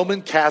of the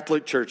Roman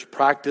Catholic Church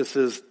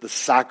practices the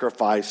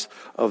sacrifice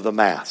of the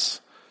Mass.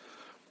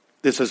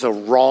 This is a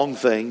wrong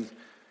thing.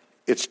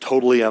 It's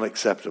totally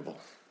unacceptable.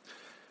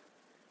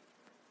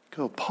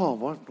 Go, Paul,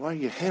 why are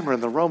you hammering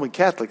the Roman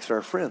Catholics,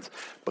 our friends?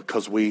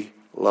 Because we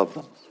love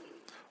them.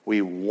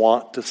 We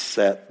want to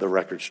set the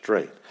record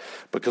straight.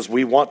 Because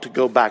we want to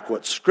go back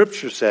what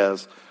Scripture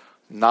says,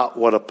 not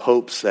what a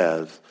pope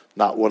says,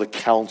 not what a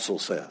council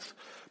says.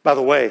 By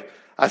the way,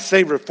 I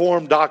say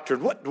Reformed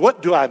doctrine.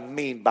 What do I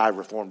mean by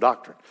Reformed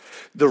doctrine?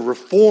 The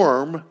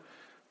reform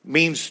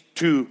means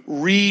to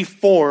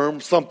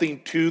reform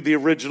something to the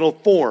original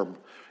form.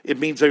 It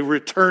means a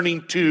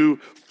returning to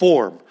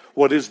form.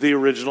 What is the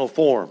original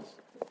form?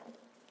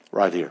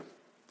 Right here.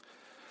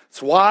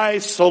 It's why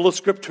sola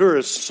scriptura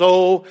is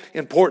so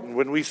important.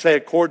 When we say a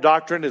core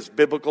doctrine is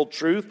biblical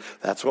truth,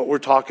 that's what we're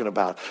talking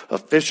about.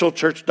 Official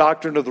church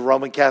doctrine of the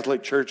Roman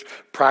Catholic Church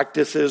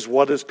practices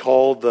what is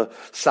called the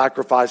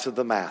sacrifice of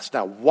the Mass.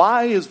 Now,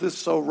 why is this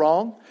so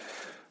wrong?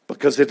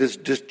 Because it is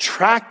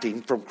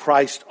detracting from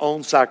Christ's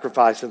own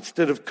sacrifice.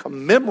 Instead of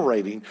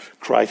commemorating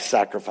Christ's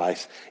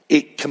sacrifice,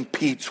 it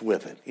competes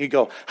with it. You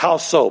go, how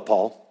so,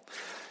 Paul?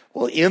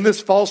 Well, in this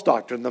false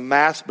doctrine, the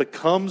Mass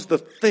becomes the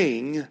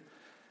thing.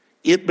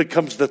 It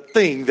becomes the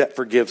thing that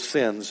forgives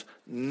sins,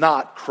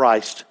 not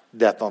Christ's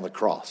death on the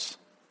cross.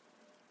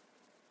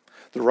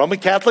 The Roman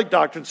Catholic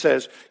doctrine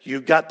says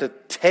you've got to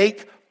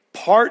take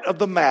part of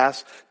the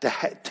Mass,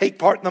 take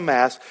part in the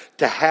Mass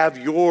to have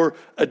your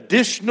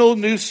additional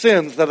new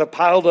sins that have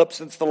piled up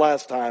since the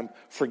last time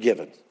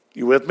forgiven.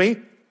 You with me?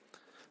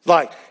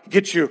 Like,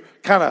 get you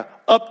kind of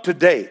up to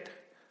date.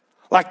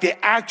 Like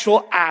the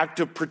actual act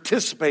of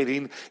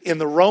participating in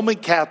the Roman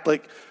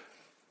Catholic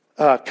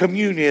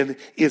communion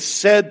is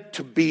said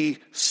to be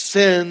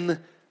sin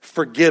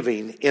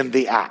forgiving in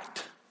the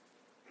act.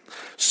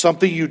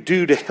 Something you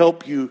do to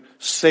help you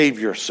save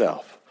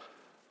yourself.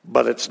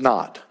 But it's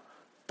not,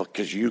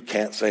 because you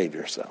can't save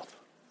yourself.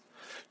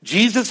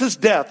 Jesus'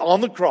 death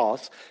on the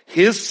cross,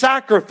 his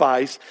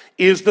sacrifice,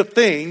 is the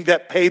thing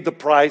that paid the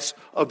price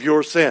of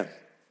your sin.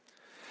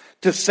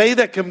 To say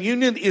that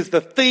communion is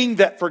the thing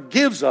that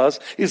forgives us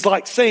is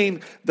like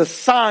saying the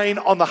sign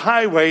on the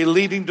highway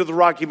leading to the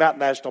Rocky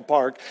Mountain National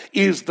Park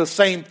is the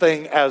same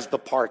thing as the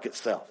park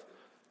itself.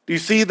 Do you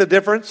see the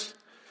difference?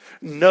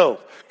 No.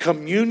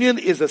 Communion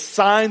is a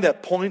sign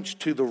that points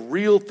to the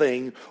real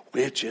thing,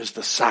 which is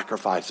the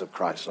sacrifice of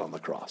Christ on the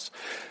cross.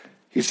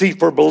 You see,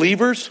 for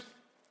believers,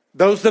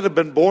 those that have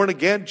been born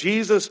again,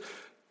 Jesus,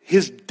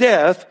 his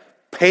death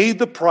paid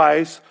the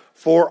price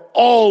for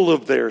all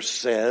of their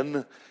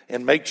sin.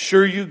 And make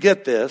sure you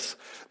get this.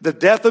 The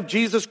death of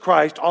Jesus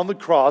Christ on the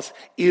cross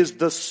is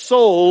the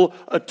sole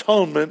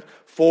atonement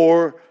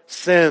for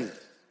sin.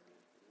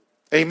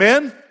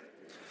 Amen?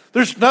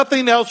 There's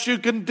nothing else you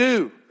can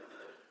do.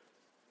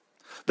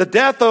 The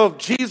death of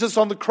Jesus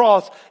on the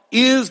cross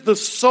is the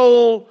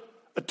sole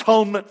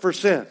atonement for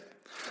sin.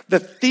 The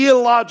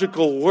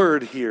theological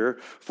word here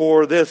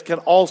for this can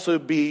also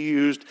be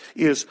used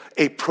is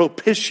a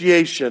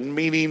propitiation,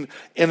 meaning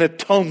an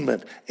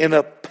atonement, and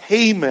a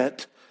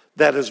payment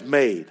that is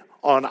made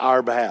on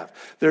our behalf.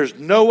 There's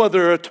no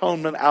other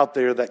atonement out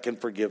there that can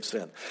forgive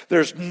sin.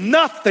 There's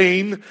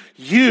nothing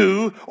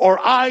you or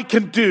I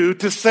can do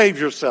to save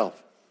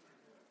yourself.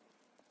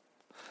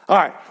 All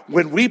right,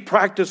 when we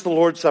practice the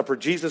Lord's Supper,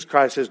 Jesus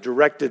Christ has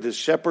directed his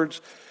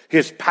shepherds,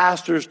 his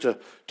pastors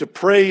to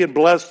pray and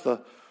bless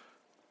the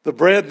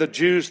bread and the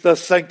juice,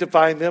 thus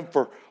sanctifying them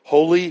for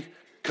Holy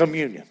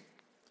Communion.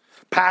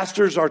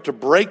 Pastors are to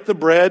break the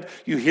bread.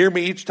 You hear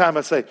me each time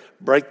I say,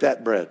 break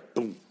that bread.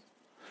 Boom.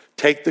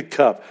 Take the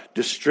cup,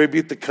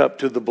 distribute the cup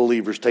to the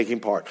believers taking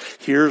part.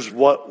 Here's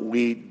what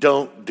we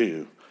don't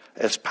do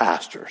as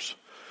pastors.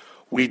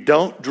 We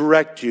don't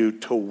direct you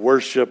to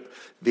worship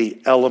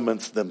the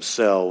elements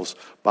themselves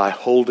by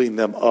holding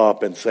them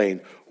up and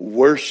saying,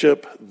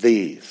 worship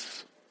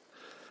these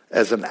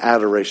as an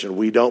adoration.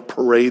 We don't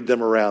parade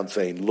them around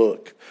saying,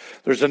 look.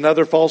 There's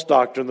another false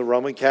doctrine the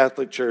Roman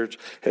Catholic Church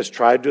has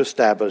tried to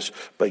establish,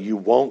 but you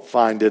won't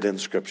find it in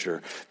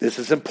Scripture. This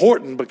is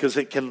important because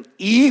it can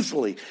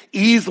easily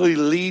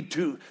lead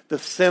to the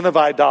sin of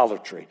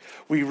idolatry.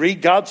 We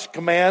read God's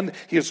command,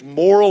 his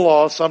moral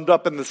law summed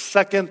up in the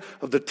second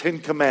of the 10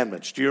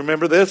 Commandments. Do you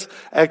remember this?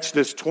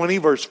 Exodus 20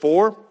 verse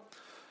 4.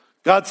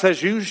 God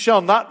says, you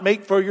shall not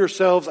make for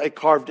yourselves a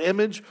carved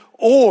image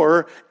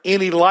or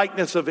any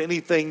likeness of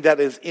anything that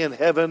is in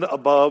heaven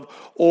above,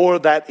 or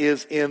that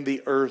is in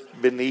the earth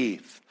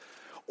beneath,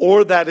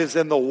 or that is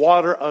in the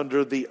water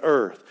under the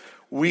earth.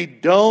 We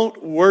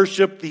don't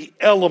worship the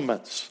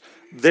elements.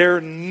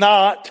 They're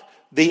not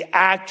the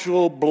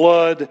actual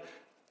blood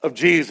of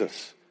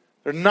Jesus.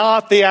 They're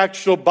not the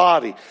actual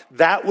body.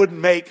 That would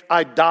make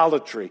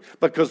idolatry,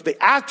 because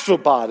the actual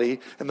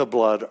body and the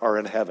blood are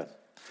in heaven.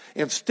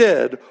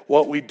 Instead,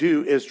 what we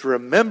do is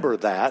remember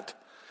that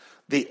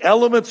the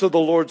elements of the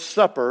Lord's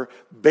Supper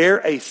bear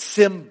a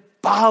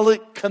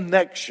symbolic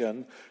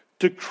connection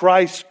to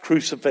Christ's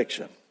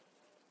crucifixion.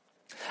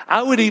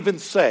 I would even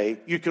say,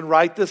 you can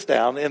write this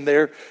down, and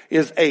there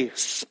is a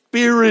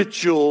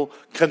spiritual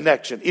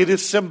connection. It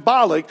is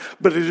symbolic,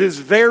 but it is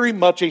very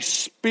much a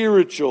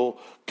spiritual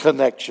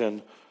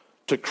connection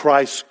to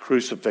Christ's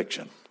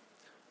crucifixion.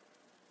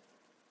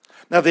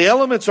 Now, the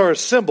elements are a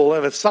symbol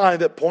and a sign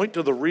that point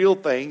to the real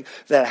thing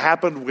that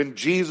happened when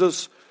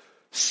Jesus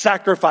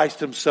sacrificed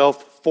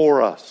himself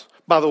for us.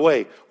 By the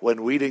way,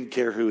 when we didn't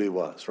care who he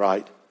was,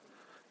 right?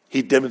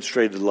 He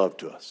demonstrated love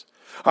to us.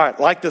 All right,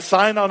 like the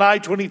sign on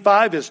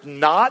I-25 is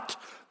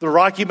not the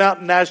Rocky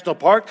Mountain National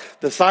Park.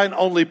 The sign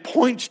only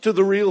points to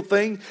the real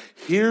thing.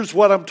 Here's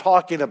what I'm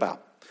talking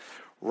about.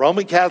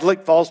 Roman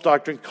Catholic false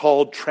doctrine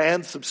called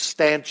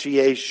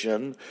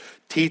transubstantiation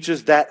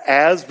teaches that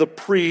as the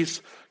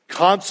priest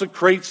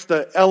consecrates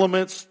the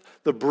elements,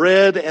 the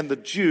bread and the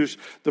juice,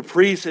 the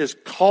priest is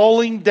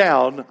calling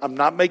down, I'm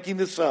not making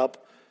this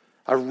up,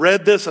 I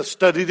read this, I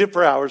studied it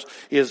for hours,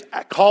 is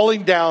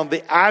calling down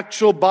the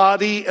actual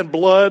body and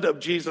blood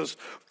of Jesus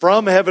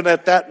from heaven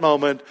at that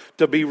moment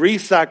to be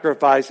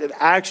re-sacrificed. It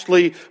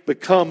actually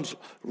becomes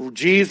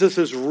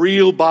Jesus'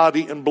 real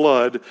body and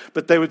blood.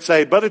 But they would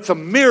say, but it's a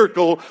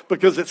miracle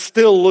because it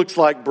still looks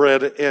like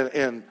bread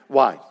and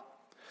wine.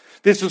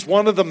 This is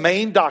one of the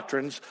main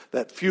doctrines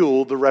that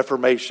fueled the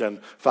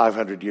Reformation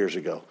 500 years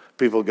ago.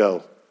 People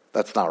go,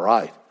 that's not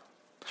right.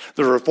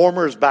 The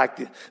reformers back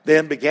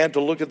then began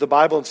to look at the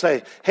Bible and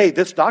say, hey,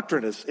 this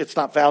doctrine it's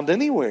not found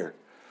anywhere.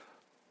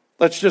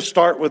 Let's just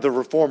start with the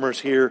reformers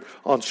here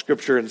on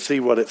Scripture and see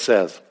what it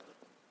says.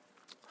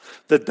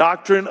 The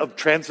doctrine of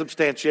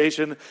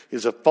transubstantiation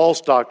is a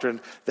false doctrine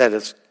that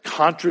is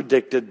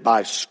contradicted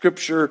by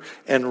Scripture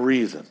and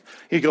reason.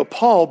 You go,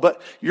 Paul,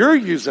 but you're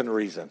using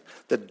reason.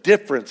 The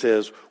difference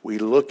is we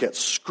look at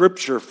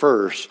Scripture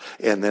first,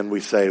 and then we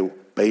say,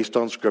 based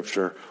on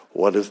Scripture,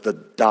 what is the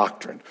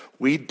doctrine?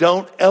 We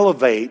don't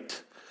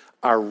elevate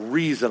our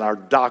reason, our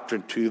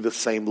doctrine, to the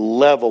same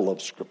level of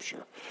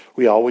Scripture.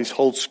 We always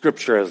hold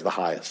Scripture as the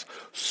highest.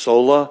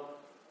 Sola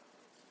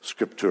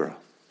Scriptura.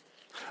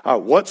 All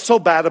right, what's so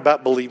bad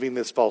about believing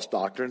this false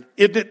doctrine?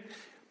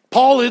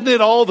 Paul, isn't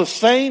it all the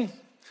same?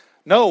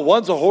 No,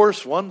 one's a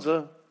horse, one's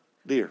a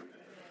deer.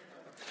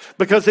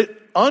 Because it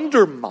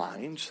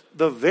undermines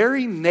the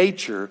very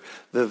nature,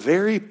 the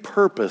very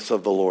purpose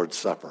of the Lord's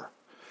Supper.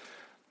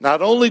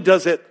 Not only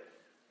does it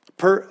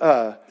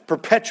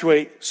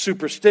perpetuate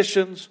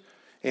superstitions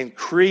and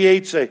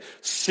creates a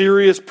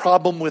serious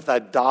problem with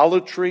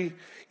idolatry,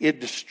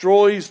 it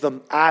destroys the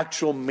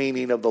actual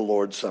meaning of the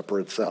Lord's Supper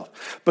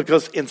itself.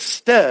 Because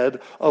instead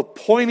of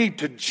pointing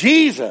to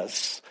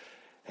Jesus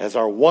as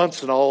our once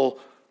for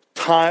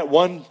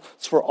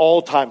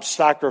all time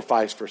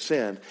sacrifice for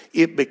sin,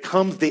 it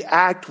becomes the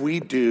act we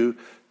do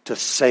to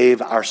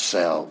save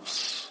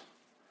ourselves.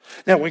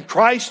 Now, when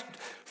Christ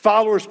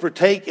followers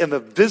partake in the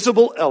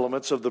visible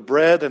elements of the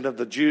bread and of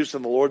the juice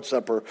in the Lord's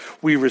Supper,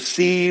 we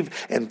receive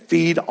and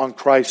feed on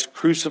Christ's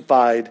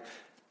crucified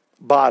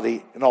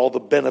body and all the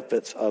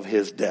benefits of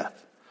his death,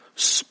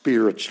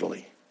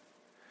 spiritually,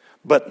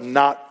 but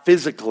not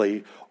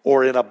physically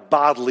or in a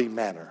bodily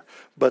manner,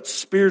 but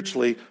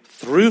spiritually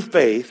through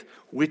faith,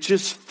 which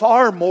is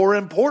far more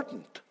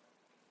important.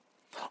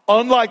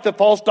 Unlike the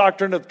false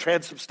doctrine of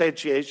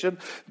transubstantiation,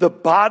 the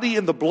body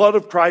and the blood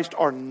of Christ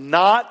are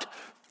not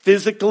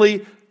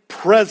physically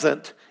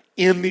present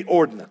in the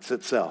ordinance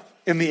itself,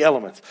 in the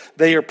elements.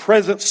 They are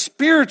present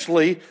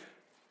spiritually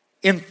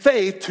in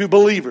faith to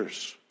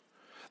believers.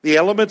 The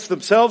elements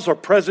themselves are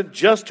present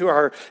just to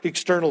our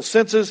external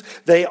senses.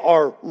 They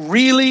are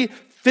really,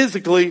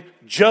 physically,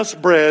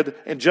 just bread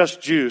and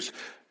just juice.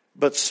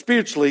 But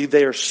spiritually,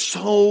 they are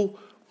so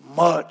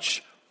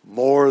much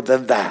more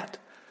than that.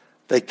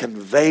 They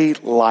convey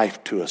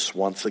life to us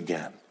once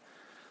again.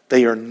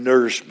 They are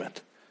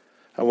nourishment.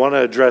 I want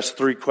to address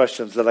 3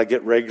 questions that I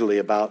get regularly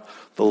about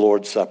the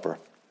Lord's Supper.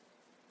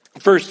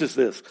 First is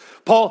this.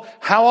 Paul,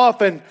 how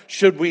often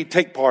should we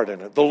take part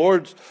in it? The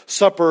Lord's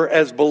Supper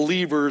as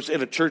believers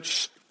in a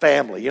church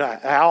family.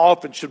 How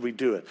often should we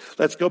do it?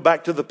 Let's go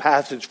back to the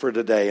passage for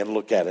today and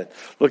look at it.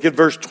 Look at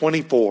verse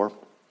 24.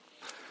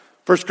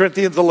 1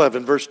 Corinthians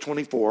 11, verse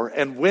 24,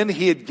 and when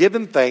he had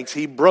given thanks,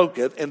 he broke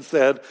it and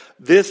said,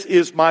 "This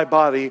is my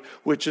body,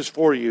 which is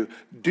for you.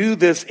 Do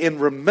this in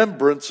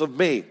remembrance of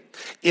me."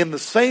 In the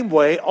same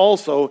way,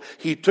 also,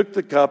 he took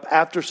the cup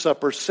after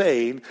supper,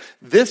 saying,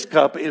 "This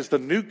cup is the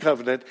new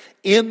covenant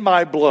in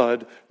my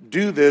blood.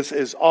 Do this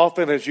as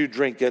often as you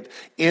drink it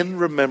in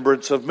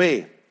remembrance of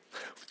me.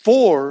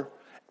 For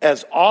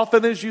as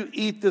often as you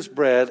eat this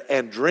bread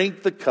and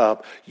drink the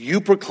cup, you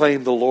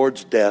proclaim the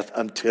Lord's death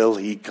until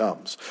he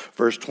comes."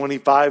 Verse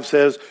 25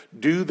 says,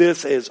 "Do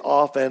this as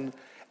often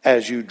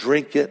as you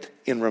drink it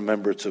in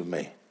remembrance of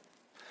me."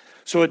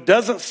 So it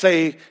doesn't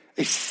say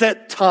a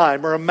set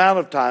time or amount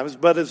of times,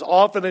 but as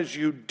often as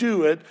you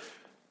do it,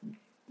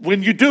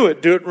 when you do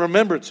it in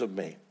remembrance of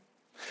me.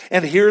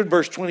 And here in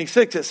verse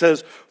 26 it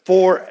says,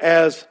 "For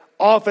as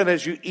often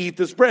as you eat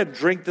this bread,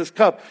 drink this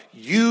cup,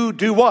 you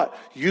do what?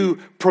 You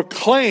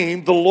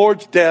proclaim the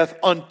Lord's death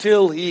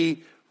until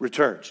he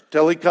returns,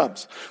 till he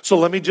comes." So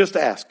let me just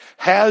ask,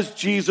 has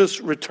Jesus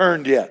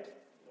returned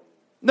yet?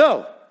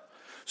 No.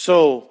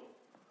 So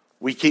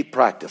we keep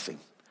practicing.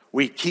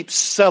 We keep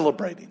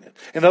celebrating it.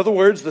 In other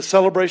words, the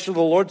celebration of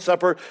the Lord's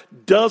Supper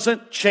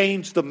doesn't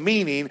change the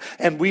meaning,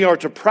 and we are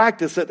to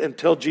practice it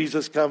until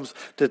Jesus comes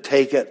to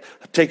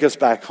take us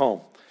back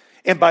home.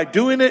 And by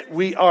doing it,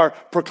 we are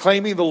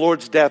proclaiming the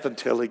Lord's death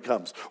until he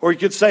comes. Or you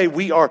could say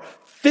we are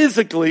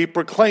physically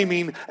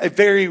proclaiming a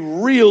very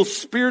real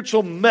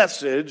spiritual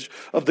message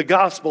of the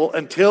gospel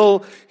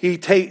until he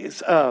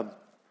comes,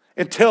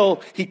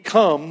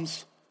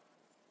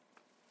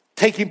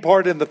 taking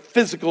part in the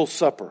physical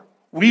supper.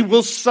 We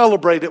will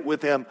celebrate it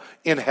with him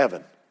in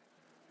heaven.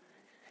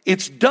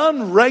 It's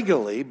done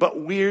regularly,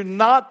 but we're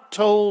not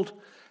told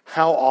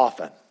how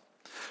often.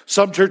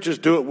 Some churches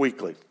do it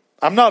weekly.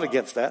 I'm not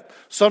against that.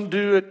 Some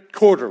do it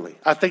quarterly.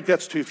 I think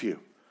that's too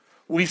few.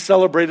 We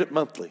celebrate it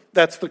monthly.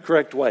 That's the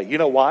correct way. You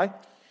know why?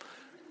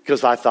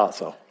 Because I thought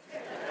so.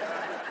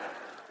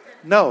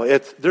 No,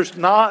 there's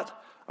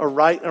not a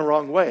right and a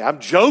wrong way.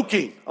 I'm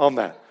joking on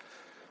that.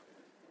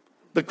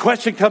 The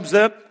question comes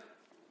up,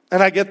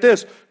 and I get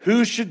this: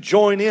 who should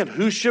join in?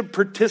 Who should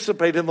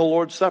participate in the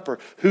Lord's Supper?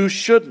 Who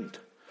shouldn't?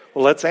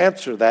 Well, let's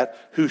answer that.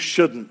 Who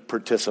shouldn't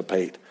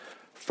participate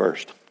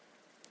first?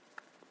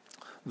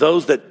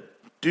 Those that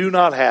do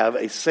not have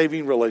a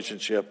saving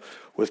relationship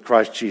with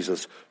Christ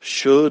Jesus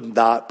should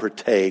not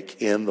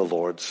partake in the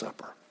Lord's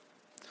Supper.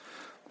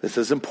 This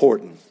is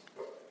important.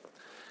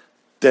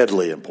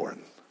 Deadly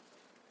important.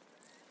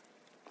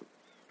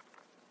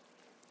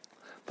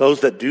 Those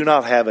that do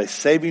not have a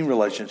saving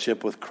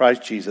relationship with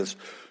Christ Jesus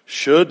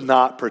should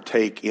not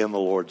partake in the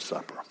Lord's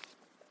Supper.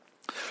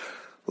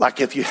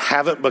 Like if you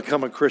haven't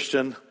become a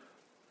Christian,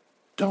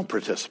 don't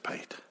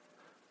participate.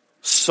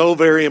 So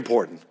very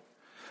important.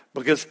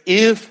 Because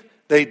if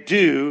they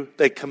do,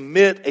 they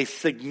commit a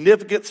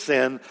significant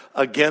sin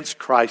against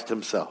Christ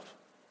himself.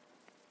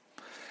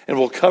 And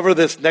we'll cover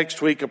this next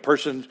week. A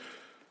person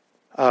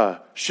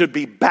should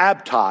be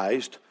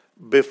baptized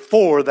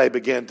before they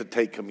begin to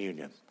take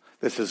communion.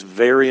 This is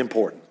very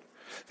important.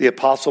 The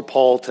Apostle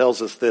Paul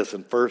tells us this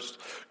in 1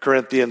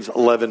 Corinthians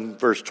 11,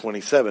 verse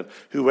 27.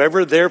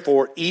 "Whoever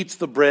therefore eats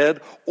the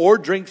bread or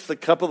drinks the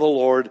cup of the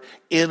Lord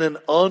in an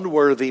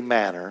unworthy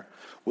manner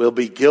will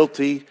be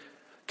guilty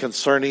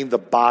concerning the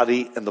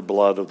body and the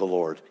blood of the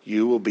Lord."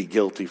 You will be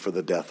guilty for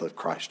the death of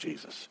Christ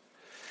Jesus.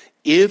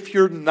 If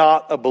you're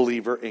not a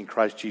believer in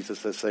Christ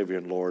Jesus as Savior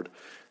and Lord,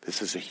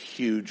 this is a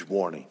huge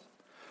warning.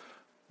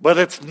 But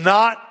it's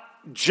not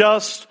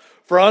just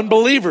for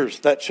unbelievers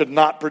that should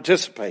not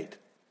participate.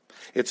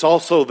 It's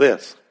also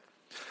this: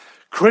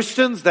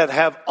 Christians that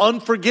have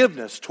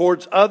unforgiveness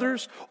towards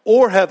others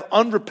or have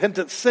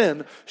unrepentant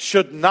sin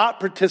should not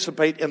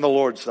participate in the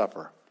Lord's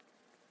Supper.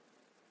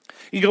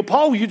 You go,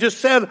 "Paul, you just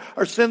said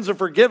our sins are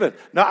forgiven."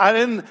 No, I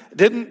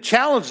didn't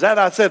challenge that.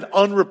 I said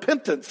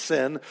unrepentant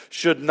sin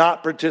should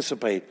not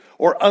participate,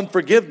 or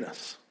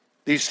unforgiveness.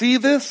 Do you see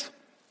this?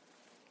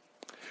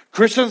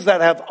 Christians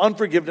that have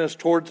unforgiveness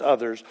towards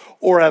others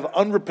or have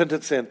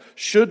unrepentant sin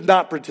should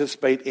not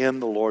participate in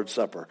the Lord's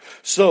Supper.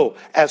 So,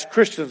 as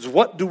Christians,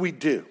 what do we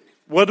do?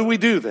 What do we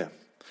do then?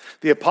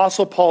 The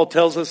Apostle Paul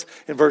tells us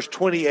in verse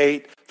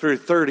 28 through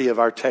 30 of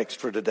our text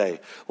for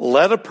today,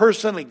 "Let a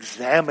person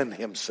examine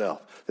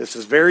himself." This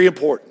is very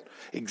important.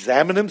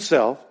 Examine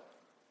himself.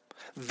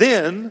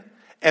 "Then,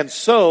 and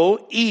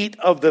so eat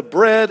of the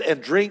bread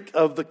and drink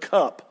of the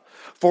cup.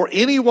 For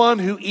anyone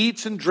who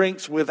eats and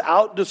drinks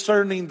without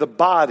discerning the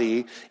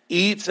body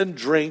eats and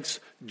drinks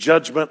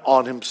judgment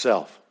on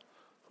himself."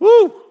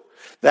 Woo!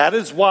 "That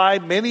is why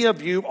many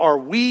of you are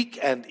weak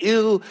and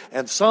ill,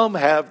 and some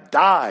have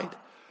died."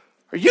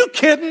 Are you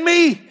kidding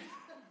me?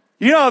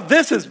 You know,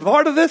 this is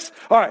part of this.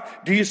 All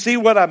right, do you see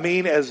what I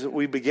mean as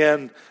we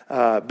begin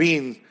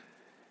being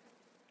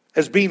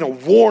a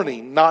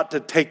warning not to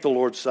take the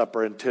Lord's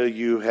Supper until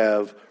you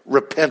have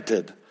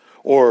repented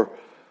or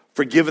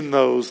forgiven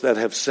those that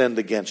have sinned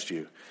against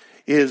you?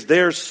 Is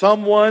there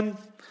someone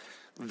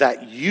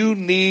that you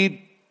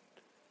need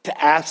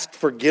to ask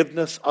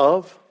forgiveness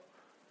of?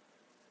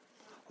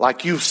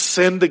 Like you've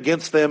sinned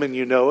against them and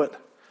you know it?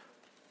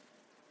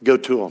 Go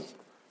to them.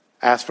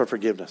 Ask for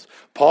forgiveness.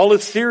 Paul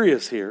is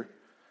serious here.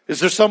 Is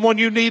there someone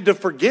you need to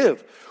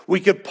forgive? We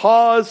could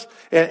pause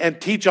and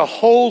teach a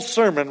whole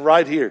sermon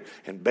right here.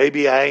 And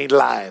baby, I ain't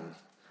lying.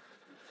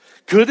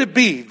 Could it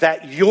be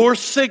that your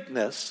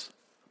sickness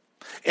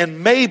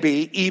and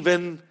maybe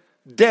even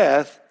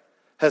death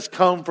has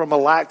come from a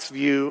lax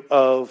view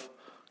of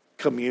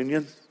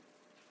communion?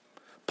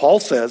 Paul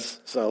says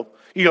so.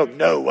 You go,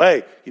 no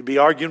way. You'd be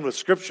arguing with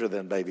Scripture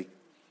then, baby.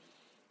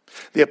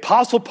 The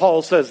Apostle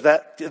Paul says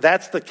that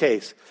that's the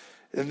case.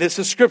 And this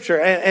is Scripture.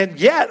 And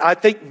yet, I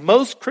think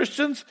most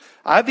Christians,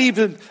 I've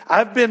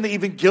been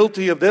even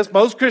guilty of this.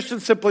 Most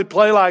Christians simply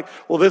play like,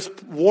 well, this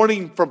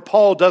warning from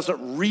Paul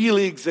doesn't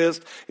really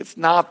exist. It's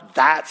not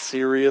that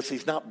serious.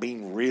 He's not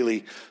being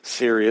really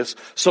serious.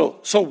 So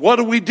what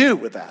do we do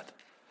with that?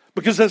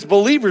 Because as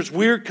believers,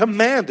 we're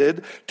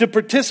commanded to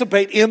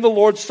participate in the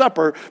Lord's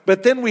Supper.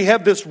 But then we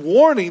have this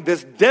warning,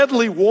 this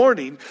deadly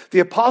warning. The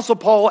Apostle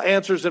Paul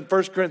answers in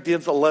 1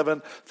 Corinthians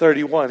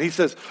 11:31. He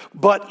says,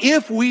 but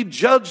if we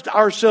judged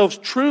ourselves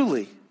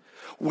truly,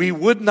 we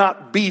would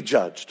not be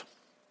judged.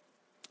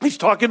 He's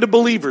talking to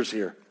believers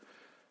here.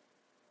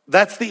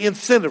 That's the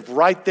incentive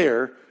right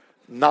there,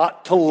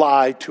 not to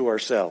lie to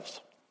ourselves.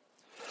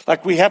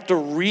 Like we have to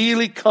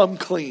really come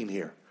clean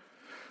here.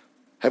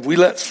 Have we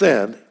let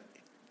sin,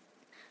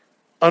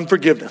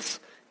 unforgiveness,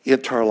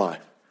 into our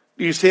life?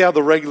 Do you see how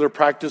the regular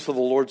practice of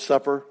the Lord's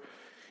Supper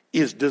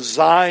is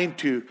designed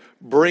to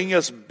bring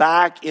us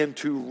back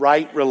into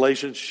right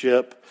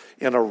relationship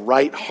and a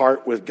right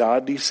heart with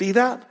God? Do you see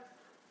that?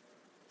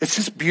 It's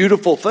this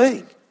beautiful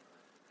thing.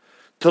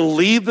 To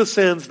leave the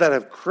sins that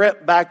have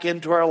crept back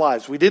into our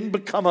lives. We didn't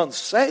become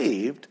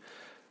unsaved.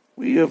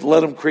 We have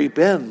let them creep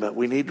in, but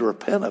we need to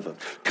repent of them.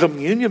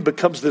 Communion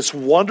becomes this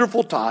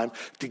wonderful time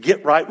to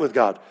get right with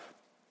God.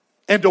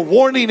 And a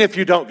warning if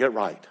you don't get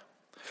right.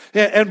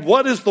 And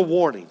what is the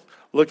warning?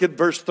 Look at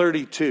verse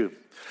 32.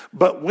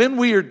 But when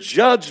we are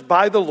judged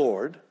by the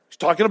Lord, he's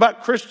talking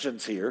about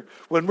Christians here,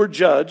 when we're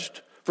judged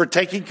for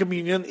taking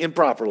communion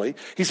improperly,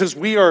 he says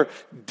we are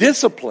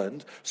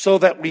disciplined so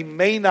that we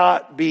may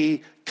not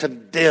be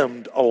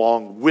condemned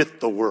along with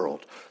the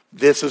world.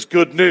 This is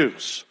good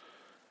news.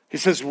 He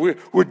says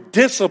we're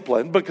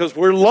disciplined because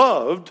we're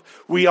loved.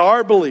 We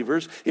are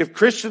believers. If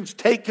Christians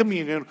take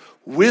communion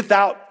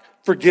without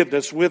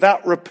forgiveness,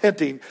 without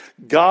repenting,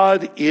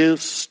 God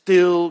is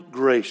still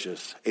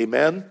gracious.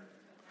 Amen?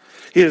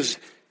 His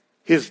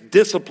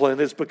discipline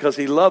is because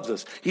he loves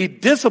us. He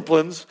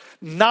disciplines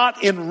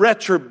not in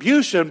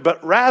retribution,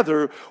 but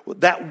rather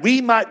that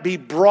we might be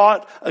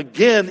brought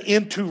again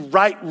into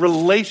right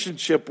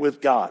relationship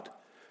with God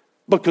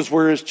because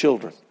we're his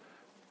children.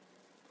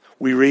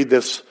 We read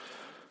this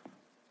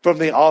from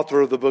the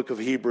author of the book of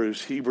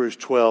Hebrews, Hebrews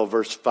 12,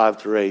 verse 5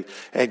 through 8.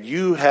 And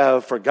you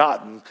have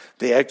forgotten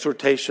the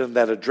exhortation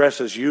that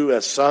addresses you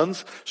as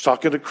sons. He's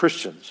talking to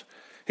Christians.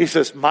 He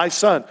says, my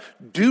son,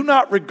 do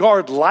not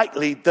regard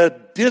lightly the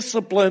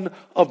discipline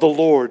of the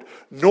Lord,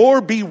 nor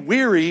be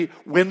weary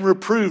when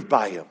reproved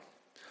by him.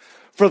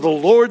 For the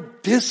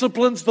Lord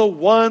disciplines the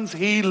ones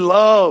he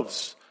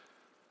loves.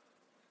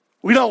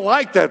 We don't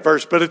like that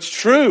verse, but it's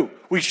true.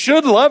 We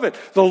should love it.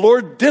 The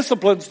Lord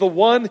disciplines the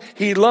one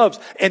he loves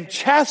and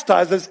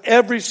chastises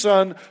every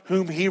son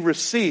whom he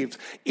receives.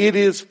 It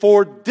is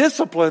for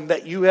discipline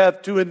that you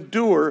have to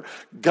endure.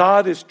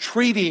 God is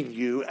treating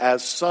you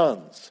as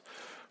sons.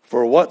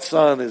 For what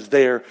son is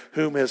there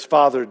whom his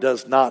father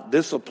does not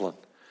discipline?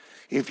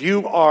 If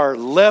you are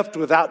left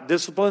without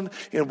discipline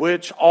in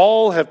which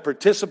all have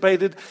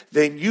participated,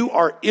 then you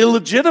are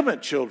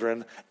illegitimate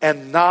children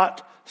and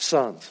not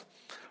sons.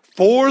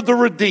 For the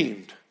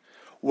redeemed,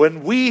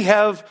 when we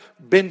have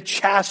been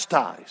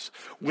chastised,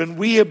 when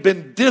we have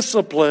been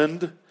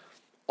disciplined,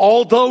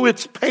 although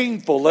it's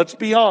painful, let's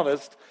be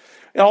honest,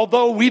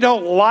 although we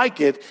don't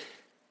like it,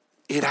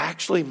 it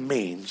actually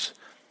means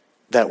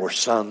that we're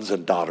sons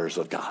and daughters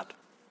of God.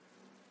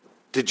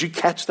 Did you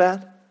catch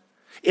that?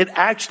 It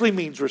actually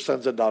means we're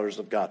sons and daughters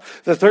of God.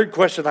 The third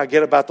question I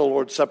get about the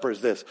Lord's Supper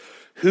is this: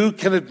 who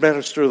can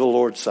administer the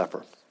Lord's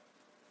Supper?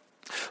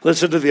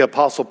 Listen to the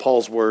Apostle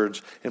Paul's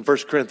words in 1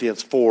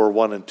 Corinthians 4,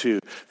 1 and 2.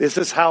 This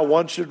is how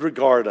one should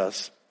regard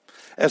us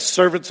as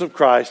servants of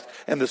Christ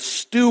and the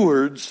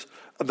stewards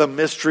of the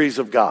mysteries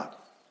of God.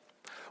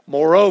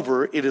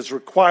 Moreover, it is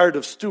required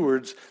of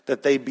stewards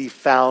that they be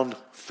found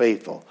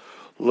faithful.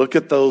 Look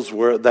at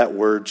that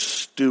word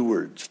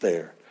stewards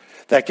there.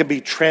 That can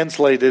be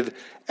translated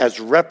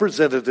as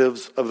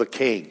representatives of the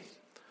king,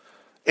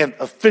 an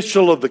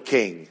official of the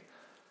king,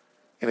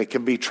 and it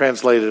can be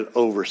translated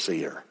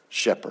overseer,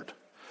 shepherd.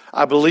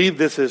 I believe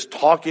this is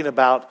talking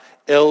about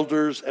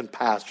elders and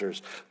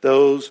pastors,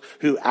 those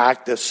who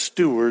act as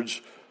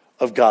stewards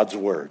of God's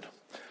word.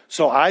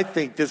 So I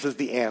think this is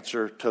the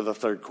answer to the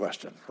third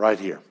question right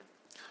here.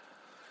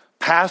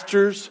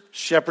 Pastors,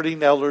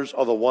 shepherding elders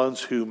are the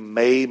ones who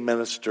may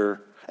administer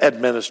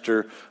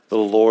the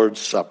Lord's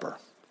Supper.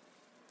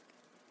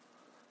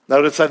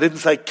 Notice I didn't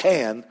say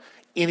can.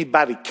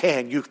 Anybody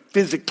can. You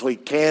physically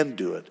can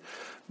do it.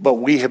 but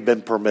we have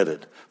been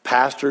permitted.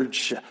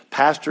 Pastors,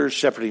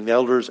 shepherding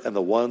elders, and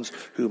the ones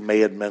who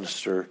may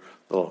administer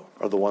the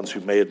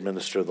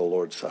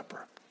Lord's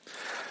Supper.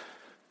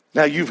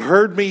 Now, you've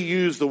heard me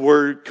use the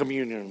word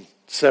communion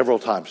several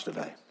times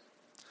today,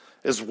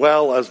 as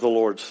well as the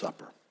Lord's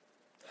Supper.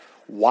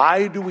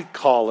 Why do we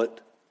call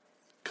it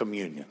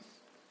communion?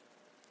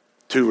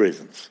 Two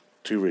reasons.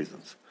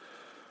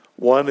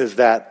 One is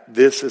that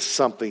this is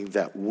something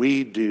that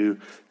we do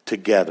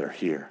together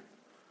here.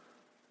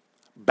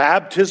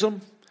 Baptism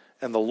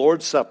and the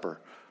Lord's Supper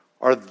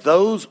are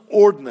those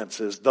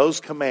ordinances, those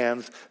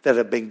commands that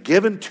have been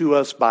given to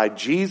us by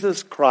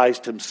Jesus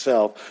Christ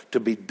himself to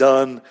be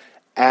done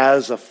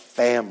as a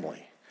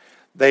family.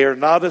 They are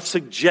not a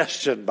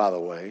suggestion, by the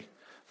way.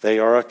 They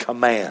are a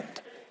command.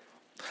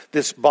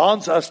 This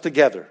bonds us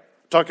together.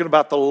 Talking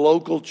about the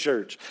local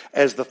church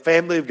as the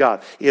family of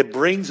God. It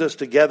brings us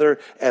together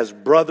as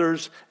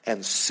brothers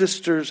and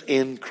sisters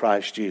in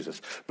Christ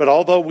Jesus. But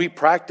although we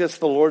practice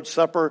the Lord's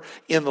Supper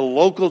in the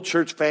local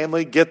church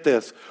family, get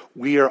this,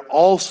 we are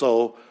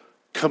also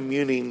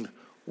communing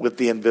with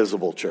the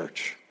invisible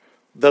church.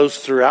 Those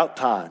throughout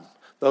time,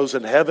 those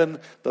in heaven,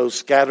 those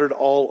scattered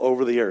all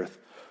over the earth.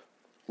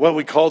 What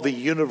we call the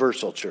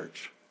universal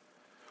church.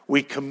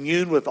 We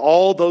commune with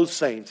all those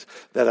saints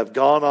that have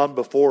gone on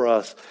before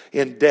us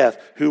in death,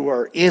 who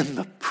are in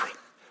the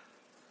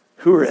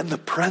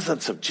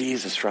presence of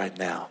Jesus right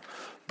now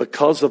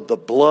because of the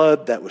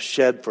blood that was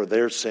shed for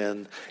their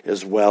sin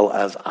as well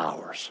as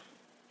ours.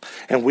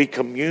 And we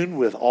commune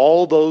with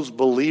all those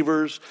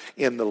believers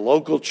in the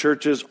local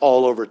churches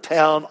all over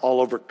town,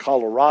 all over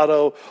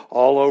Colorado,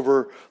 all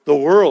over the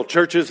world.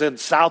 Churches in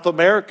South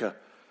America,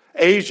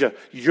 Asia,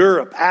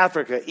 Europe,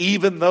 Africa,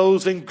 even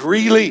those in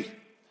Greeley.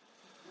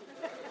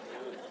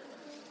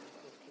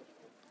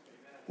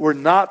 We're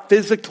not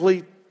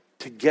physically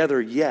together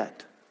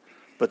yet,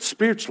 but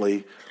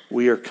spiritually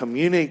we are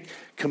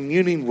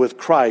communing with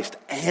Christ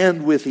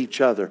and with each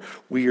other.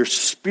 We are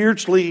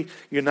spiritually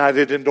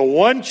united into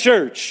one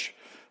church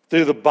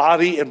through the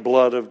body and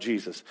blood of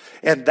Jesus.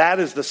 And that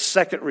is the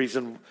second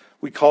reason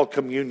we call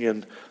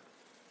communion.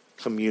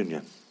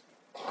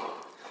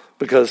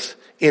 Because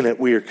in it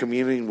we are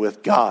communing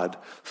with God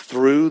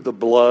through the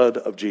blood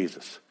of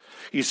Jesus.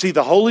 You see,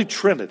 the Holy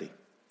Trinity,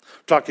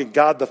 talking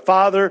God the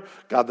Father,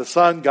 God the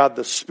Son, God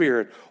the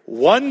Spirit.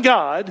 One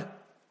God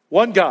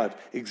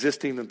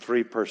existing in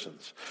three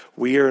persons.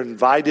 We are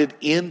invited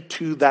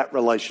into that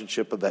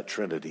relationship of that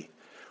Trinity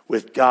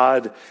with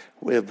God,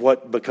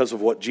 because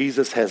of what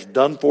Jesus has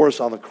done for us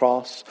on the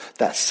cross,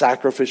 that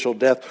sacrificial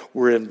death.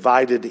 We're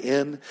invited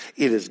in.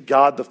 It is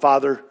God the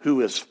Father who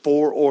has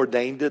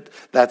foreordained it.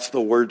 That's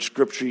the word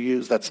Scripture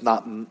used. That's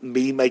not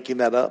me making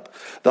that up.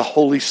 The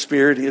Holy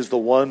Spirit is the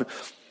one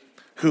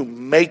who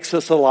makes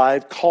us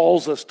alive,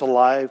 calls us to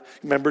life.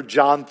 Remember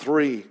John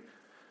 3.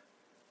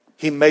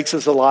 He makes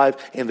us alive,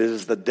 and it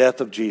is the death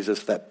of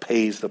Jesus that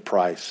pays the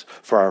price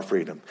for our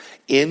freedom.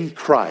 In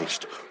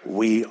Christ,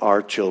 we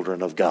are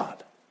children of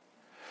God.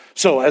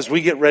 So as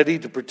we get ready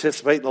to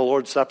participate in the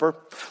Lord's Supper,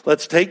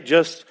 let's take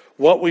just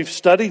what we've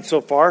studied so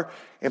far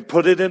and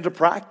put it into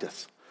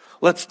practice.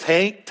 Let's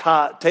take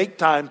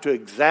time to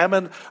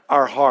examine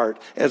our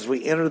heart as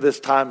we enter this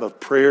time of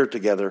prayer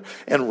together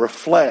and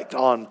reflect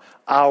on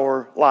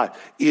our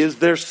life. Is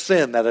there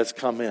sin that has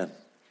come in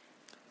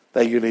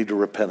that you need to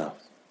repent of?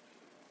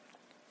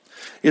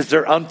 Is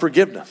there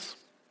unforgiveness?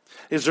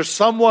 Is there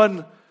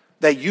someone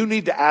that you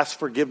need to ask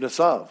forgiveness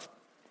of?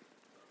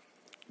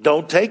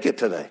 Don't take it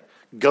today.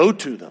 Go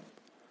to them.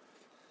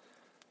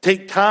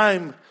 Take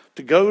time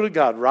to go to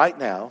God right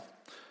now.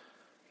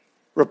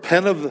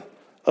 Repent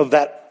of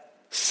that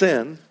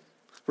sin.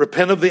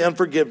 Repent of the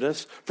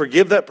unforgiveness.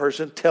 Forgive that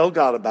person. Tell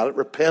God about it.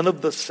 Repent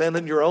of the sin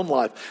in your own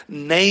life.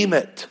 Name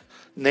it.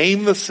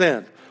 Name the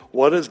sin.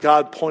 What is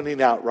God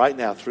pointing out right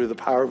now through the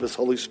power of His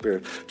Holy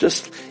Spirit?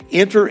 Just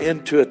enter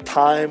into a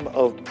time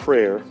of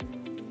prayer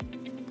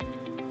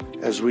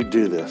as we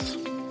do this.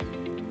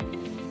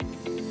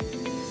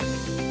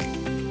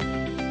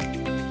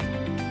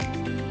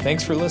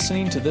 Thanks for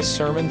listening to this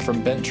sermon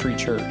from Bent Tree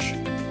Church.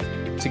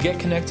 To get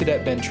connected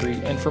at Bent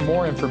Tree and for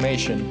more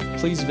information,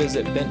 please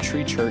visit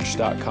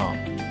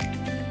benttreechurch.com.